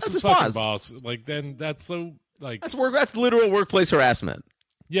 that's his his fucking boss. boss." Like then that's so like That's work. That's literal workplace harassment.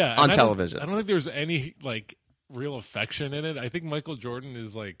 yeah on and I don't- television. I don't think there's any like real affection in it. I think Michael Jordan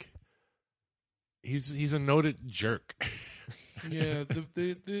is like he's a noted jerk. Yeah,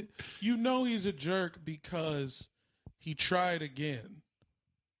 the you know he's a jerk because he tried again.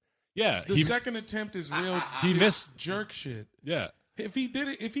 Yeah, The second attempt is real. He it's missed- jerk shit. yeah. If he did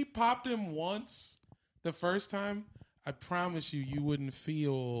it, if he popped him once the first time, I promise you wouldn't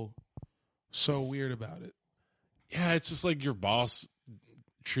feel so weird about it. Yeah, it's just like your boss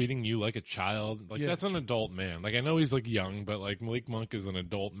treating you like a child. Like Yeah. that's an adult man. Like I know he's like young, but like Malik Monk is an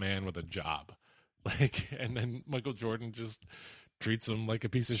adult man with a job. Like and then Michael Jordan just treats him like a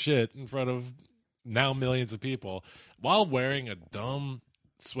piece of shit in front of now millions of people while wearing a dumb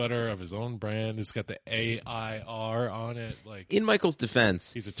sweater of his own brand. It's got the AIR on it. Like In Michael's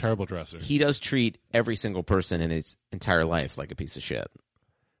defense, he's a terrible dresser. he does treat every single person in his entire life like a piece of shit.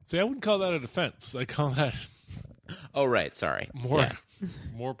 See, I wouldn't call that a defense. I call that Oh, right. Sorry. more Yeah,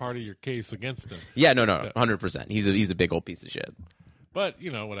 more part of your case against him. yeah no, 100%. He's a big old piece of shit. But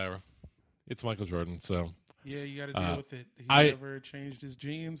you know, whatever. It's Michael Jordan, so Yeah, you got to deal with it. He I- never changed his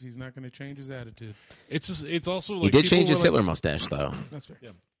jeans. He's not going to change his attitude. it's just it's also like He did people change his were, like- Hitler mustache, though. That's fair. Yeah,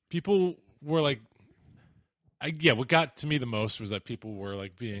 people were like, what got to me the most was that people were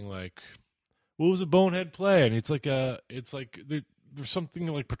like being like, "What was a bonehead play?" And it's like there's something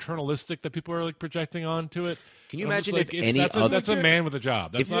like paternalistic that people are like projecting onto it. Can you I'm just imagine like, if it's- any that's other- that's a man with a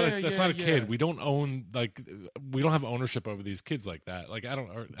job. That's not Yeah, that's yeah, not a kid. yeah. We don't own we don't have ownership over these kids like that. Like I don't.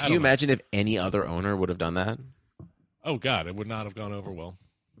 I Can don't you know. imagine if any other owner would have done that? Oh God, it would not have gone over well.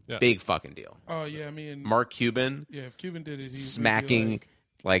 Yeah. Big fucking deal. Oh yeah, I mean, Mark Cuban yeah. If Cuban did it, he'd be smacking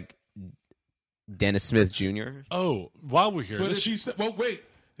like Dennis Smith Jr. Oh, while we're here, But this- if he said, well, wait,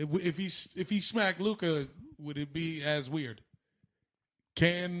 if he smacked Luca, would it be as weird?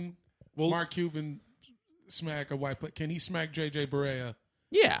 Can Mark Cuban smack a white player? Can he smack JJ Barea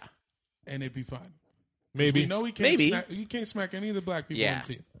Yeah. and it'd be fine? 'Cause maybe we know he can't. Maybe. He can't smack any of the black people Yeah. on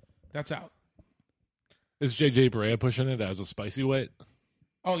the team. That's out. is JJ Barea pushing it as a spicy white?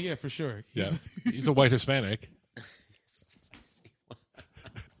 Oh yeah, for sure. Yeah, he's a white Hispanic.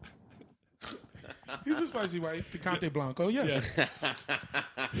 He's a spicy white picante blanco. Yes.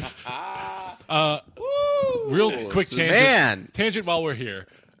 Real quick tangent. Man. Tangent while we're here.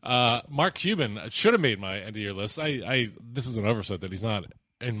 Mark Cuban should have made my end of year list. This is an oversight that he's not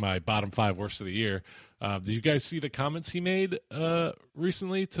in my bottom 5 worst of the year. Did you guys see the comments he made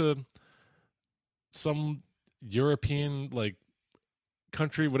recently to some European like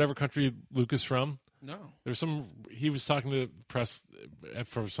country, whatever country Luke is from? No. There's some. He was talking to press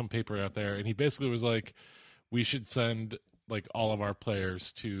for some paper out there, and he basically was like, "We should send like all of our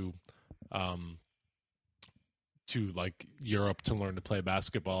players to like Europe to learn to play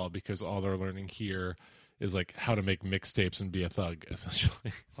basketball because all they're learning here is like how to make mixtapes and be a thug,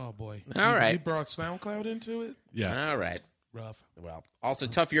 essentially." Oh boy. All right. He brought SoundCloud into it. Yeah, All right. Rough. Well, also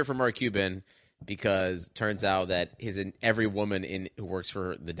tough year for Mark Cuban because it turns out that every woman who works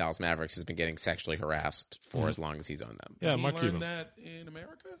for the Dallas Mavericks has been getting sexually harassed for as long as he's owned them. yeah, He Mark learned Cuban. that in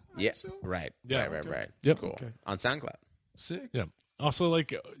America. I Yeah. assume? Right. Yeah. Right. Yep. Cool. Okay. On SoundCloud. Sick. Yeah. Also,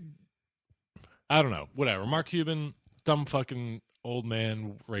 like, I don't know. Whatever. Mark Cuban, dumb fucking old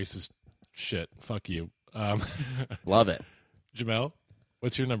man, racist shit. Fuck you. Love it. Jamel,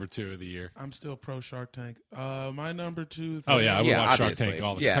 what's your number 2 of the year? I'm still pro Shark Tank. My number 2. Oh, yeah, I would Yeah, watch Shark obviously. Tank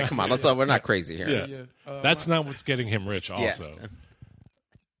all the Yeah, time. come on. We're not crazy here. Yeah. Yeah. That's not what's getting him rich, also.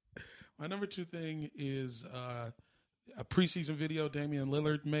 My number 2 thing is a preseason video Damian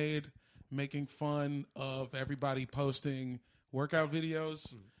Lillard made making fun of everybody posting workout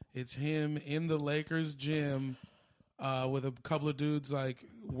videos. It's him in the Lakers gym with a couple of dudes like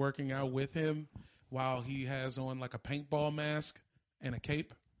working out with him while he has on like a paintball mask and a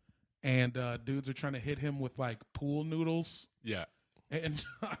cape, and dudes are trying to hit him with like pool noodles, Yeah. and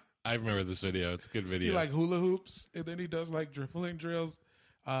I remember this video. It's a good video. he like hula hoops, and then he does like dribbling drills.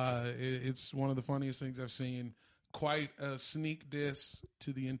 It's one of the funniest things I've seen. Quite a sneak diss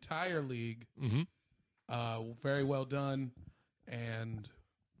to the entire league. Mhm. Very well done and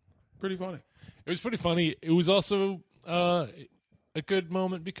pretty funny. It was pretty funny. It was also a good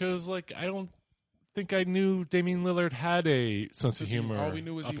moment because, like, I don't think I knew Damian Lillard had a sense of humor. All we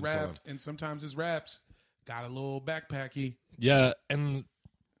knew was up he until then. rapped, and sometimes his raps got a little backpacky. Yeah, and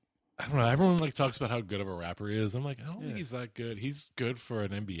I don't know. Everyone like talks about how good of a rapper he is. I'm like, I don't think Yeah. he's that good. He's good for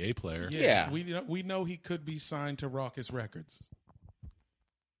an NBA player. Yeah. We know he could be signed to Raucous Records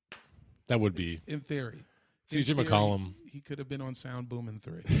That would be in theory. CJ In theory, McCollum. He could have been on Sound Booming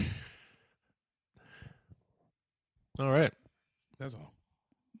 3. All right, That's all.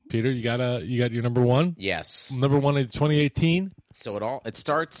 Peter. You got your number one. Yes. Number one in 2018. So it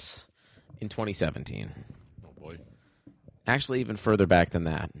starts in 2017. Oh boy. Actually, even further back than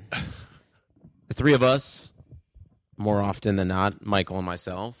that. The three of us, more often than not, Michael and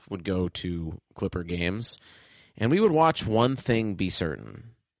myself, would go to Clipper games, and we would watch one thing be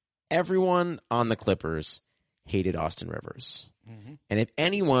certain. Everyone on the Clippers hated Austin Rivers. Mm-hmm. And if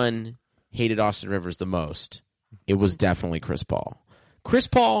anyone hated Austin Rivers the most, it was definitely Chris Paul. Chris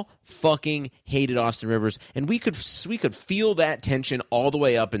Paul fucking hated Austin Rivers, and we could feel that tension all the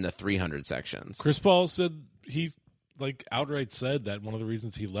way up in the 300 sections. Chris Paul said he outright said that one of the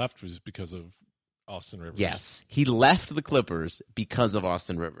reasons he left was because of Austin Rivers. Yes, he left the Clippers because of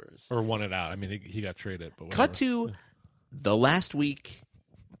Austin Rivers. Or wanted out. I mean, he got traded. But Cut to the last week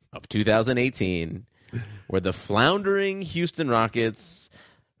of 2018, where the floundering Houston Rockets,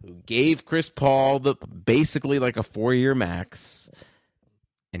 who gave Chris Paul basically like a 4-year max,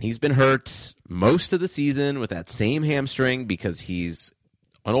 and he's been hurt most of the season with that same hamstring because he's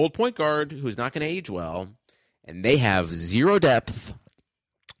an old point guard who's not going to age well, and they have zero depth,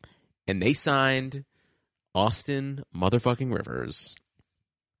 and they signed Austin motherfucking Rivers.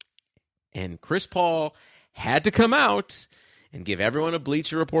 And Chris Paul had to come out and give everyone a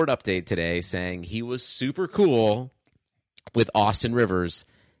Bleacher Report update today saying he was super cool with Austin Rivers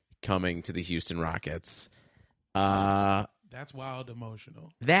coming to the Houston Rockets. That's wild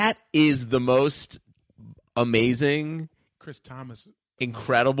emotional. That is the most amazing, Chris Thomas.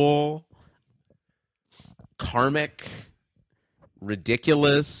 incredible, karmic,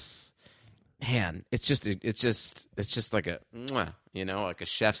 ridiculous. Man, it's just like a mwah, like a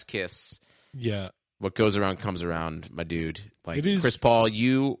chef's kiss. Yeah. What goes around comes around, my dude. Like It is- Chris Paul,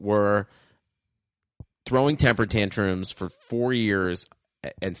 you were throwing temper tantrums for 4 years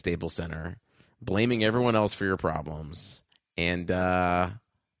at Staples Center, blaming everyone else for your problems, and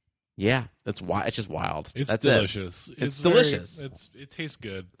yeah, it's just wild. It's That's delicious. It's very- delicious. It tastes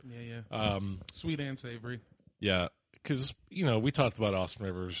good. Yeah. Sweet and savory. Yeah, because we talked about Austin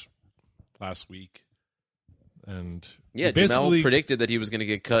Rivers last week, and Yeah, basically, Jamel predicted that he was going to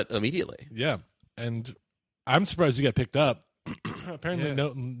get cut immediately. yeah, and I'm surprised he got picked up. Apparently,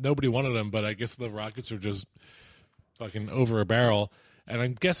 Yeah. nobody wanted him, but I guess the Rockets are just fucking over a barrel. And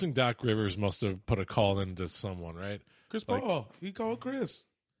I'm guessing Doc Rivers must have put a call into someone, right? Chris Like- Paul. He called Chris.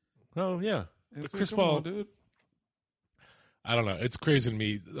 Oh yeah, And but said, Chris "Come Paul. on, dude." I don't know. It's crazy to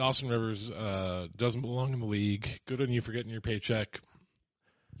me. Austin Rivers doesn't belong in the league. Good on you for getting your paycheck.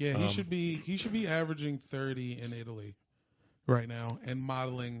 Yeah, he should be averaging 30 in Italy right now and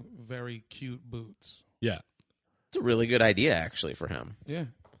modeling very cute boots. Yeah. It's a really good idea, actually, for him. Yeah.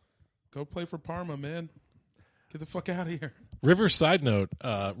 Go play for Parma, man. Get the fuck out of here. Rivers side note,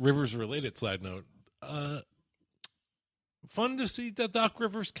 Rivers related side note. Fun to see that Doc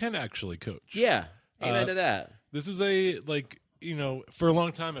Rivers can actually coach. Yeah, amen to that. This is for a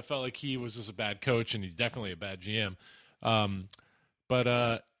long time it felt like he was just a bad coach and he's definitely a bad GM.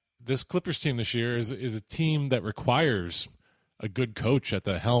 But this Clippers team this year is a team that requires a good coach at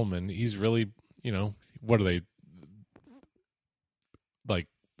the helm, and he's really, what are they, like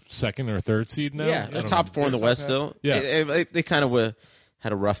second or third seed now? Yeah, I they're don't top know. 4 in the They're top West half. still. Yeah. They kind of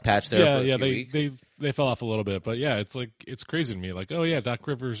had a rough patch there for a few weeks. They fell off a little bit, but yeah, it's crazy to me. Like, oh yeah, Doc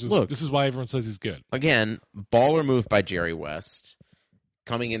Rivers is. Look. This is why everyone says he's good. Again, baller move by Jerry West,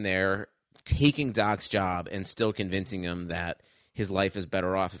 coming in there, taking Doc's job, and still convincing him that his life is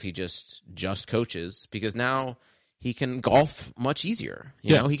better off if he just coaches, because now he can golf much easier.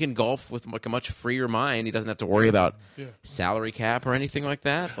 You Yeah. know, he can golf with like a much freer mind. He doesn't have to worry about salary cap or anything like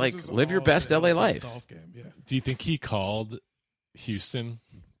that. Like, This is live your all best the LA LA's life. Golf game. Yeah. Do you think he called Houston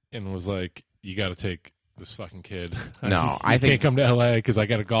and was like, "You got to take this fucking kid. No, he I think- can't come to LA because I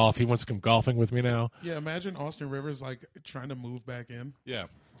got to golf. He wants to come golfing with me now. Yeah, imagine Austin Rivers like trying to move back in. Yeah.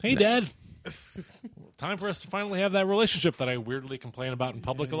 Hey, Dad. Time for us to finally have that relationship that I weirdly complain about in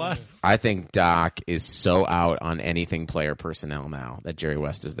public a lot. I think Doc is so out on anything player personnel now that Jerry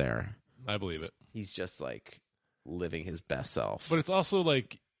West is there. I believe it. He's just like living his best self. But it's also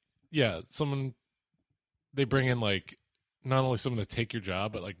like, yeah, they bring in like not only someone to take your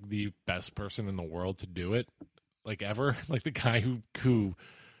job, but like the best person in the world to do it, like ever. Like the guy who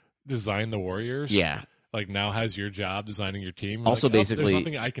designed the Warriors. Yeah. Like now has your job designing your team. Also, like, basically, there's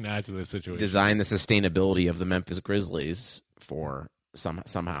nothing I can add to this situation. Design the sustainability of the Memphis Grizzlies for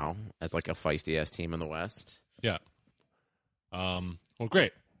somehow as like a feisty ass team in the West. Yeah. Well,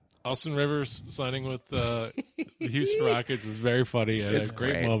 great. Austin Rivers signing with the Houston Rockets is very funny and It's a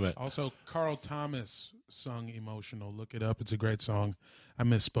great great. moment. Also, Carl Thomas sung "Emotional." Look it up; it's a great song. I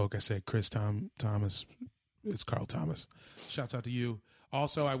misspoke. I said Chris Thomas. It's Carl Thomas. Shouts out to you.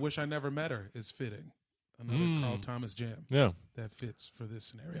 Also, "I Wish I Never Met Her" is fitting. Another Carl Thomas jam Yeah. that fits for this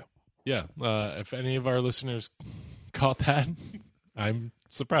scenario. Yeah. If any of our listeners caught that, I'm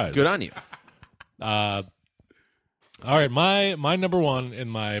surprised. Good on you. All right, my number one in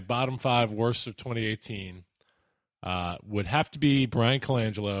my bottom 5 worst of 2018 would have to be Brian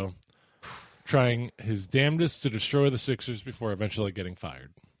Colangelo trying his damnedest to destroy the Sixers before eventually getting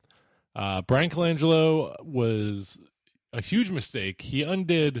fired. Brian Colangelo was a huge mistake. He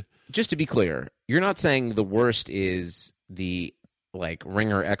undid. Just to be clear, you're not saying the worst is the like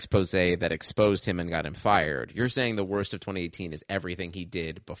ringer expose that exposed him and got him fired. You're saying the worst of 2018 is everything he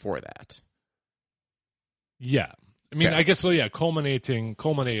did before that. Yeah. I mean, Okay. I guess so. Yeah, culminating.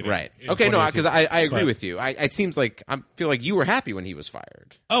 Right. in Okay. No, 2018. because I agree But- with you. It seems like I feel like you were happy when he was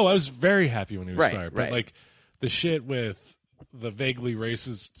fired. Oh, I was very happy when he was Right, fired. But right. like the shit with the vaguely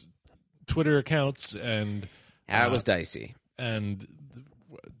racist Twitter accounts and That was dicey. and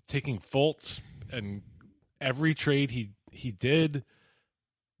taking Fultz and every trade he did,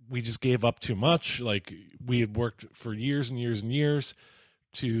 we just gave up too much. Like we had worked for years and years and years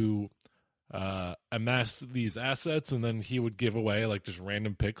to amass these assets, and then he would give away like just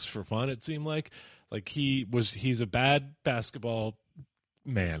random picks for fun. It seemed like he's a bad basketball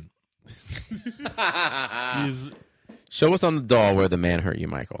man. Show us on the doll where the man hurt you,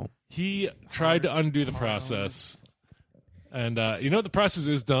 Michael. He tried to undo the process, and the process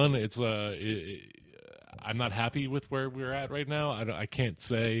is done. It's I'm not happy with where we're at right now. I can't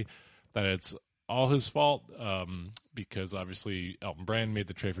say that it's all his fault because obviously Elton Brand made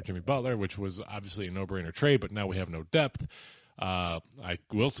the trade for Jimmy Butler, which was obviously a no-brainer trade, but now we have no depth. I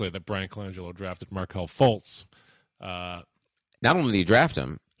will say that Brian Colangelo drafted Markelle Fultz. Not only did he draft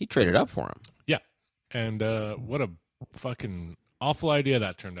him, he traded up for him. Yeah, and what a fucking awful idea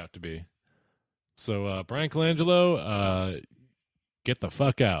that turned out to be. So Brian Colangelo, get the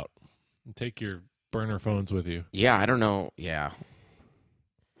fuck out and take your burner phones with you. Yeah, I don't know. Yeah.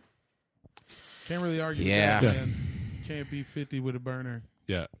 Can't really argue Yeah. with that, man. Can't be 50 with a burner.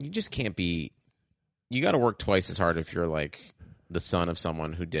 Yeah, You just can't be. You got to work twice as hard if you're like the son of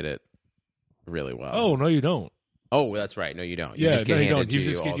someone who did it really well. Oh no, you don't. Oh, that's right. No, you don't. You Yeah, just get no, you handed don't. You to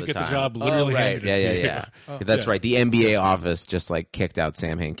just all you the get the time. job literally oh, right. handed Yeah, to you. yeah. Oh. That's Yeah. right. The NBA office just like kicked out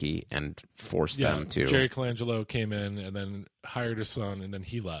Sam Hinkie and forced Yeah, them to. Jerry Colangelo came in and then hired his son, and then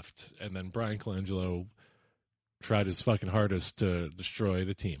he left, and then Brian Colangelo tried his fucking hardest to destroy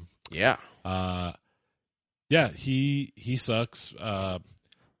the team. Yeah. Yeah, he sucks.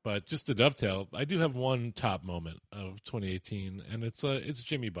 But just to dovetail, I do have one top moment of 2018, and it's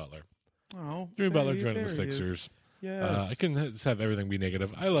Jimmy Butler. Oh, Jimmy Butler there joining the he is. Sixers. Yes. I couldn't just have everything be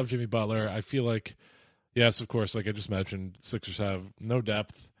negative. I love Jimmy Butler. I feel like, yes, of course, like I just mentioned, Sixers have no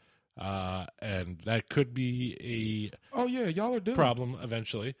depth, and that could be Oh yeah, y'all are a doing problem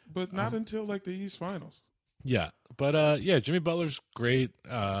eventually. but not until like the East Finals. Yeah, but yeah, Jimmy Butler's great.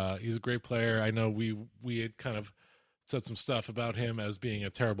 He's a great player. I know we had kind of said some stuff about him as being a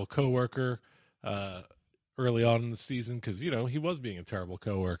terrible coworker early on in the season because he was being a terrible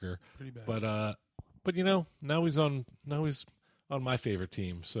coworker. Pretty bad. But now he's on my favorite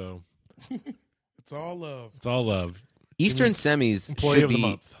team, so It's all love. it's all love. Eastern Jimmy's semis Employee should of the be.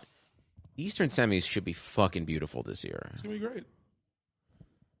 month. Eastern semis should be fucking beautiful this year. It's gonna be great.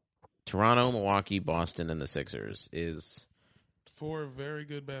 Toronto, Milwaukee, Boston, and the Sixers is. 4 very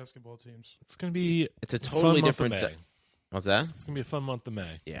good basketball teams. It's gonna be It's a a totally fun month of different. May. What's that? It's gonna be a fun month of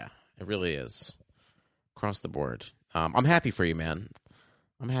May. Yeah, it really is. Across the board. I'm happy for you, man.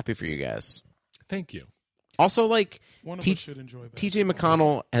 I'm happy for you guys. Thank you. Also, like One of T- us should enjoy that. TJ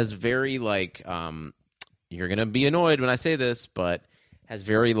McConnell has very like you're gonna be annoyed when I say this, but has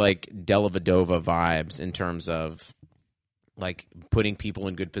very like Dellavedova vibes in terms of like putting people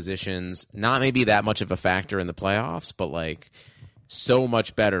in good positions. Not maybe that much of a factor in the playoffs, but like so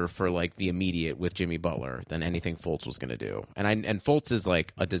much better for like the immediate with Jimmy Butler than anything Fultz was going to do. And Fultz is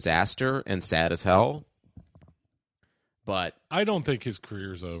like a disaster and sad as hell. But I don't think his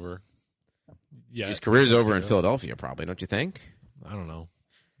career's over. Yeah, his career's over in Philadelphia, probably, don't you think? I don't know.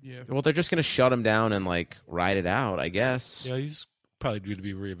 Yeah. Well, they're just going to shut him down and like ride it out, I guess. Yeah, he's probably due to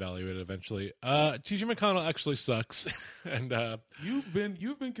be reevaluated eventually. T.J. McConnell actually sucks, and You've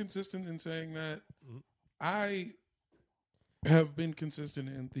been consistent in saying that. I have been consistent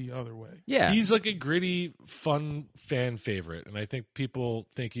in the other way. Yeah. he's like a gritty, fun fan favorite, and I think people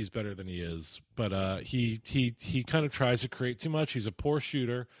think he's better than he is. But he kind of tries to create too much. He's a poor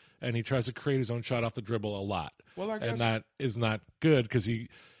shooter, and he tries to create his own shot off the dribble a lot. Well, I guess And that is not good because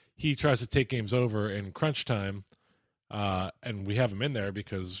he tries to take games over in crunch time, and we have him in there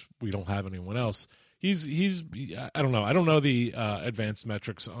because we don't have anyone else. He's I don't know. I don't know the advanced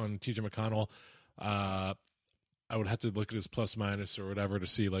metrics on T.J. McConnell. I would have to look at his plus minus or whatever to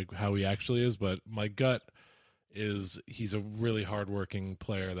see like how he actually is, but my gut is he's a really hardworking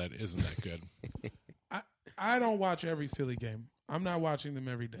player that isn't that good. I don't watch every Philly game. I'm not watching them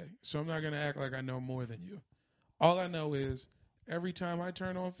every day, so I'm not going to act like I know more than you. All I know is every time I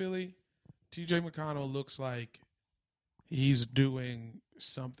turn on Philly, T.J. McConnell looks like he's doing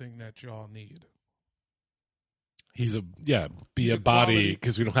something that y'all need. He's a He's a body quality-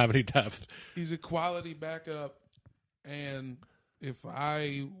 because we don't have any depth. He's a quality backup, and if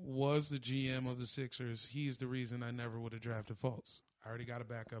I was the GM of the Sixers, he's the reason I never would have drafted Fultz. I already got a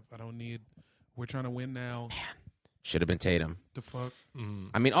backup. I don't need. We're trying to win now. Should have been Tatum. The fuck?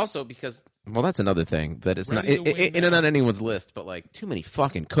 I mean, also because, well, that's another thing that is not Ready to win in and now. on anyone's list, but like too many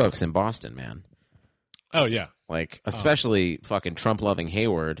fucking cooks in Boston, man. Oh yeah, Like, especially fucking Trump-loving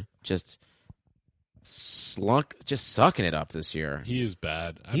Hayward, just sucking it up this year. he is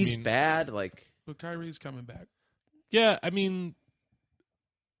bad. I He's mean, bad. Like, But Kyrie's coming back. Yeah, I mean,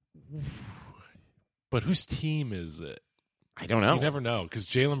 but whose team is it? I don't know. You never know because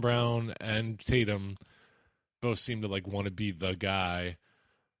Jaylen Brown and Tatum both seem to like want to be the guy.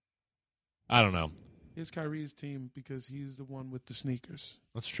 I don't know. It's Kyrie's team because he's the one with the sneakers.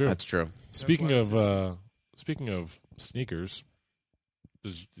 That's true. That's true. Speaking why it's his of sneakers,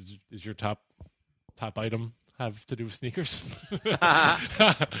 is your top item have to do with sneakers?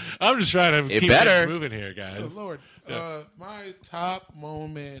 I'm just trying to It keep better. it moving here, Oh, guys. Lord. Yeah. My top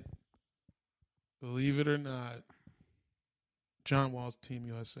moment, believe it or not, John Wall's Team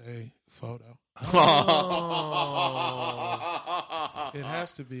USA photo. It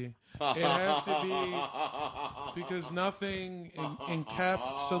has to be. It has to be because nothing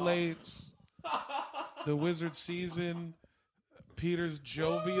encapsulates the Wizard season. Peter's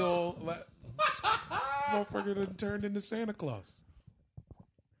jovial. Motherfucker done turned into Santa Claus.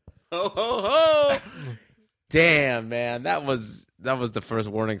 Ho ho ho! Damn, man, that was the first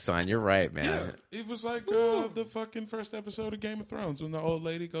warning sign. You're right, man. Yeah, it was like the fucking first episode of Game of Thrones when the old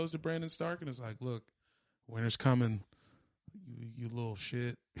lady goes to Brandon Stark and is like, "Look, winter's coming, you little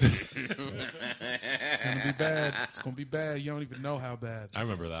shit. It's gonna be bad. It's gonna be bad. You don't even know how bad." I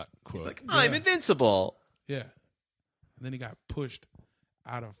remember that quote. It's like, I'm invincible. Yeah, and then he got pushed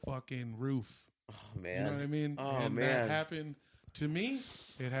out of fucking roof. Oh man. You know what I mean? Oh and man. that happened to me.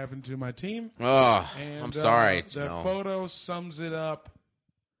 It happened to my team. Oh, And I'm sorry. The No. photo sums it up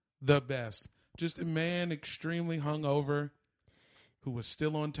the best. Just a man extremely hungover who was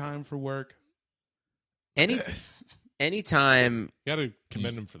still on time for work. Anytime Got to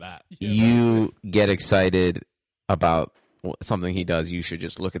commend him for that. you get excited about something he does, you should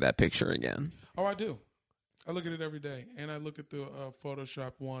just look at that picture again. Oh, I do. I look at it every day. And I look at the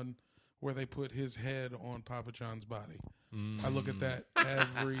Photoshop one where they put his head on Papa John's body. I look at that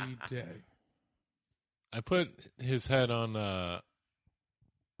every day. I put his head on the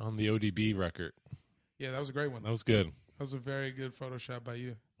ODB record. Yeah, that was a great one. That was good. That was a very good Photoshop by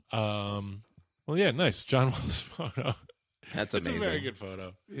you. Well, yeah, nice. John Wall's photo. That's It's amazing. a very good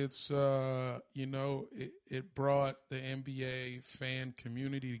photo. It's, it brought the NBA fan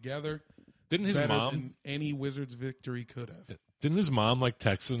community together Didn't his better mom? than any Wizards victory could have. Didn't his mom like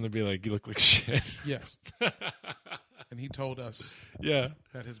text him to be like, "You look like shit"? Yes. And he told us Yeah.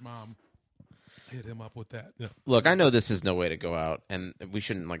 that his mom hit him up with that. Look, I know this is no way to go out, and we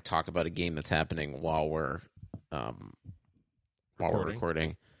shouldn't like talk about a game that's happening while we're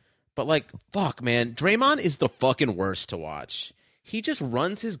recording. But like, fuck, man, Draymond is the fucking worst to watch. He just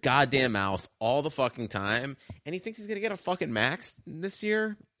runs his goddamn mouth all the fucking time, and he thinks he's gonna get a fucking max this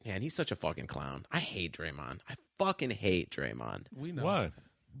year. Man, he's such a fucking clown. I hate Draymond. I fucking hate Draymond. We know. Why?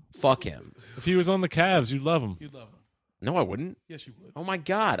 Fuck him. If he was on the Cavs, you'd love him. You'd love him. No, I wouldn't. Yes, you would. Oh my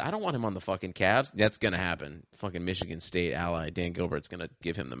God, I don't want him on the fucking Cavs. That's gonna happen. Fucking Michigan State ally Dan Gilbert's gonna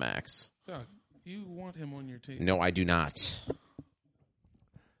give him the max. Doug, you want him on your team. No, I do not.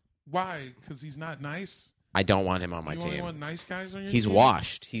 Why? Because he's not nice? I don't want him on my You team. only want nice guys on your He's team?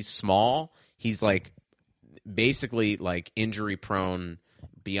 washed. He's small. He's like basically like injury prone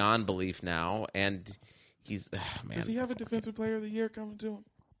beyond belief now, and he's man. Does he have a Defensive Player of the Year coming to him?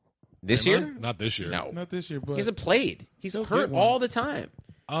 this Draymond? year? Not this year. No, Not this year, but he hasn't played. He's He'll hurt get one. all the time.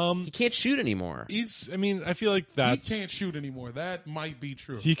 He can't shoot anymore. I mean, I feel like that's he can't shoot anymore. That might be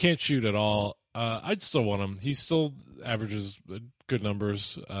true. he can't shoot at all. I'd still want him. He still averages good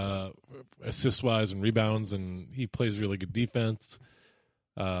numbers, assist wise and rebounds, and he plays really good defense.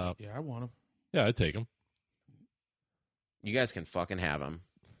 Yeah, I want him. Yeah, I'd take him. You guys can fucking have him.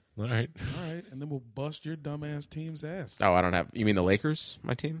 All right. All right, and then we'll bust your dumbass team's ass. Oh, I don't have. You mean the Lakers?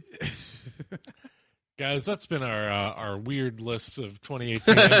 My team? Guys, that's been our weird list of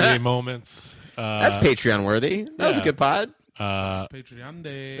 2018 NBA moments. That's Patreon worthy. That was a yeah. good pod. Patreon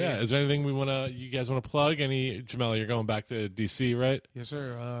Day. Yeah, is there anything you guys want to plug? Jamel, you're going back to DC, right? Yes, sir.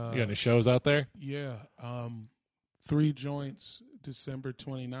 You got any shows out there? Yeah. 3 joints, December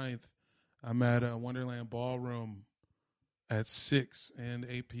 29th. I'm at Wonderland Ballroom at 6 and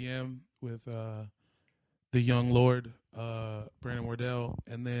 8 p.m. with the Young Lord, Brandon Wardell.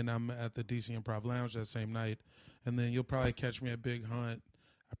 And then I'm at the DC Improv Lounge that same night. And then you'll probably catch me at Big Hunt.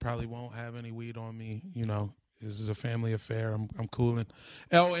 I probably won't have any weed on me. You know, this is a family affair. I'm cooling.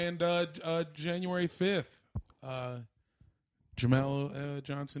 Oh, and January 5th, Jamel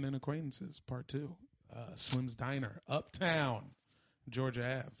Johnson and Acquaintances, Part 2. Slim's Diner, Uptown,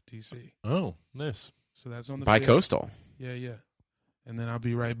 Georgia Ave, DC. Oh, nice. So that's on the 5th. Bi-coastal. Yeah. And then I'll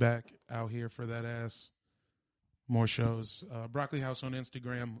be right back out here for that ass. More shows. Broccoli House on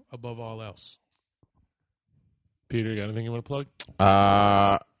Instagram, above all else. Peter, you got anything you want to plug?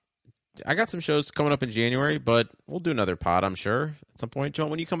 I got some shows coming up in January, but we'll do another pod, I'm sure, at some point. Joel,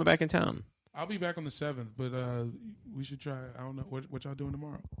 when are you coming back in town? I'll be back on the 7th, but we should try. I don't know what y'all doing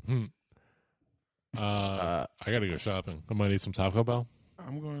tomorrow. I got to go shopping. I might need some Taco Bell.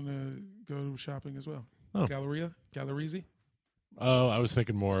 I'm going to go shopping as well. Oh. Gallerizzi. Oh, I was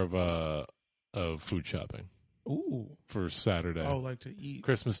thinking more of food shopping Ooh. for Saturday. Oh, like to eat.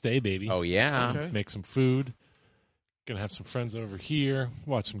 Christmas Day, baby. Oh, yeah. Okay. Make some food. Gonna have some friends over here.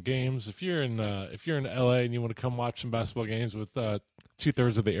 Watch some games. If you're in LA and you want to come watch some basketball games with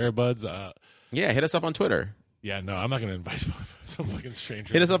 2/3 of the Airbuds, Yeah, hit us up on Twitter. yeah, no, I'm not gonna invite some fucking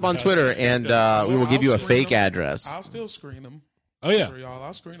stranger. Hit us up on Yeah. Twitter, and we will give you a fake address. I'll still screen them. Oh yeah, For y'all.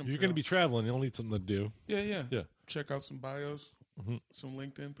 I'll screen them. if you're gonna be traveling, you'll need something to do. Yeah. Yeah. Check out some bios, Mhm. some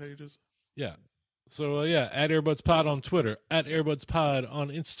LinkedIn pages. Yeah. So at Airbuds Pod on Twitter, at Airbuds Pod on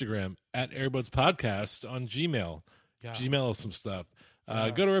Instagram, at Airbuds Podcast on Gmail. Yeah. Gmail is some stuff.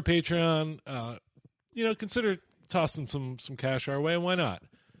 Go to our Patreon. Consider tossing some cash our way. Why not?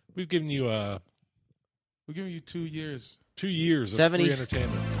 We've given you We're giving you 2 years. 2 years of 70 free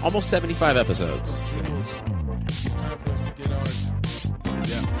entertainment. Almost 75 episodes. Jewels. It's time for us to get ours.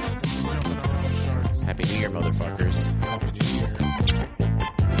 Yeah. Jumping around sharks. Happy New Year, motherfuckers.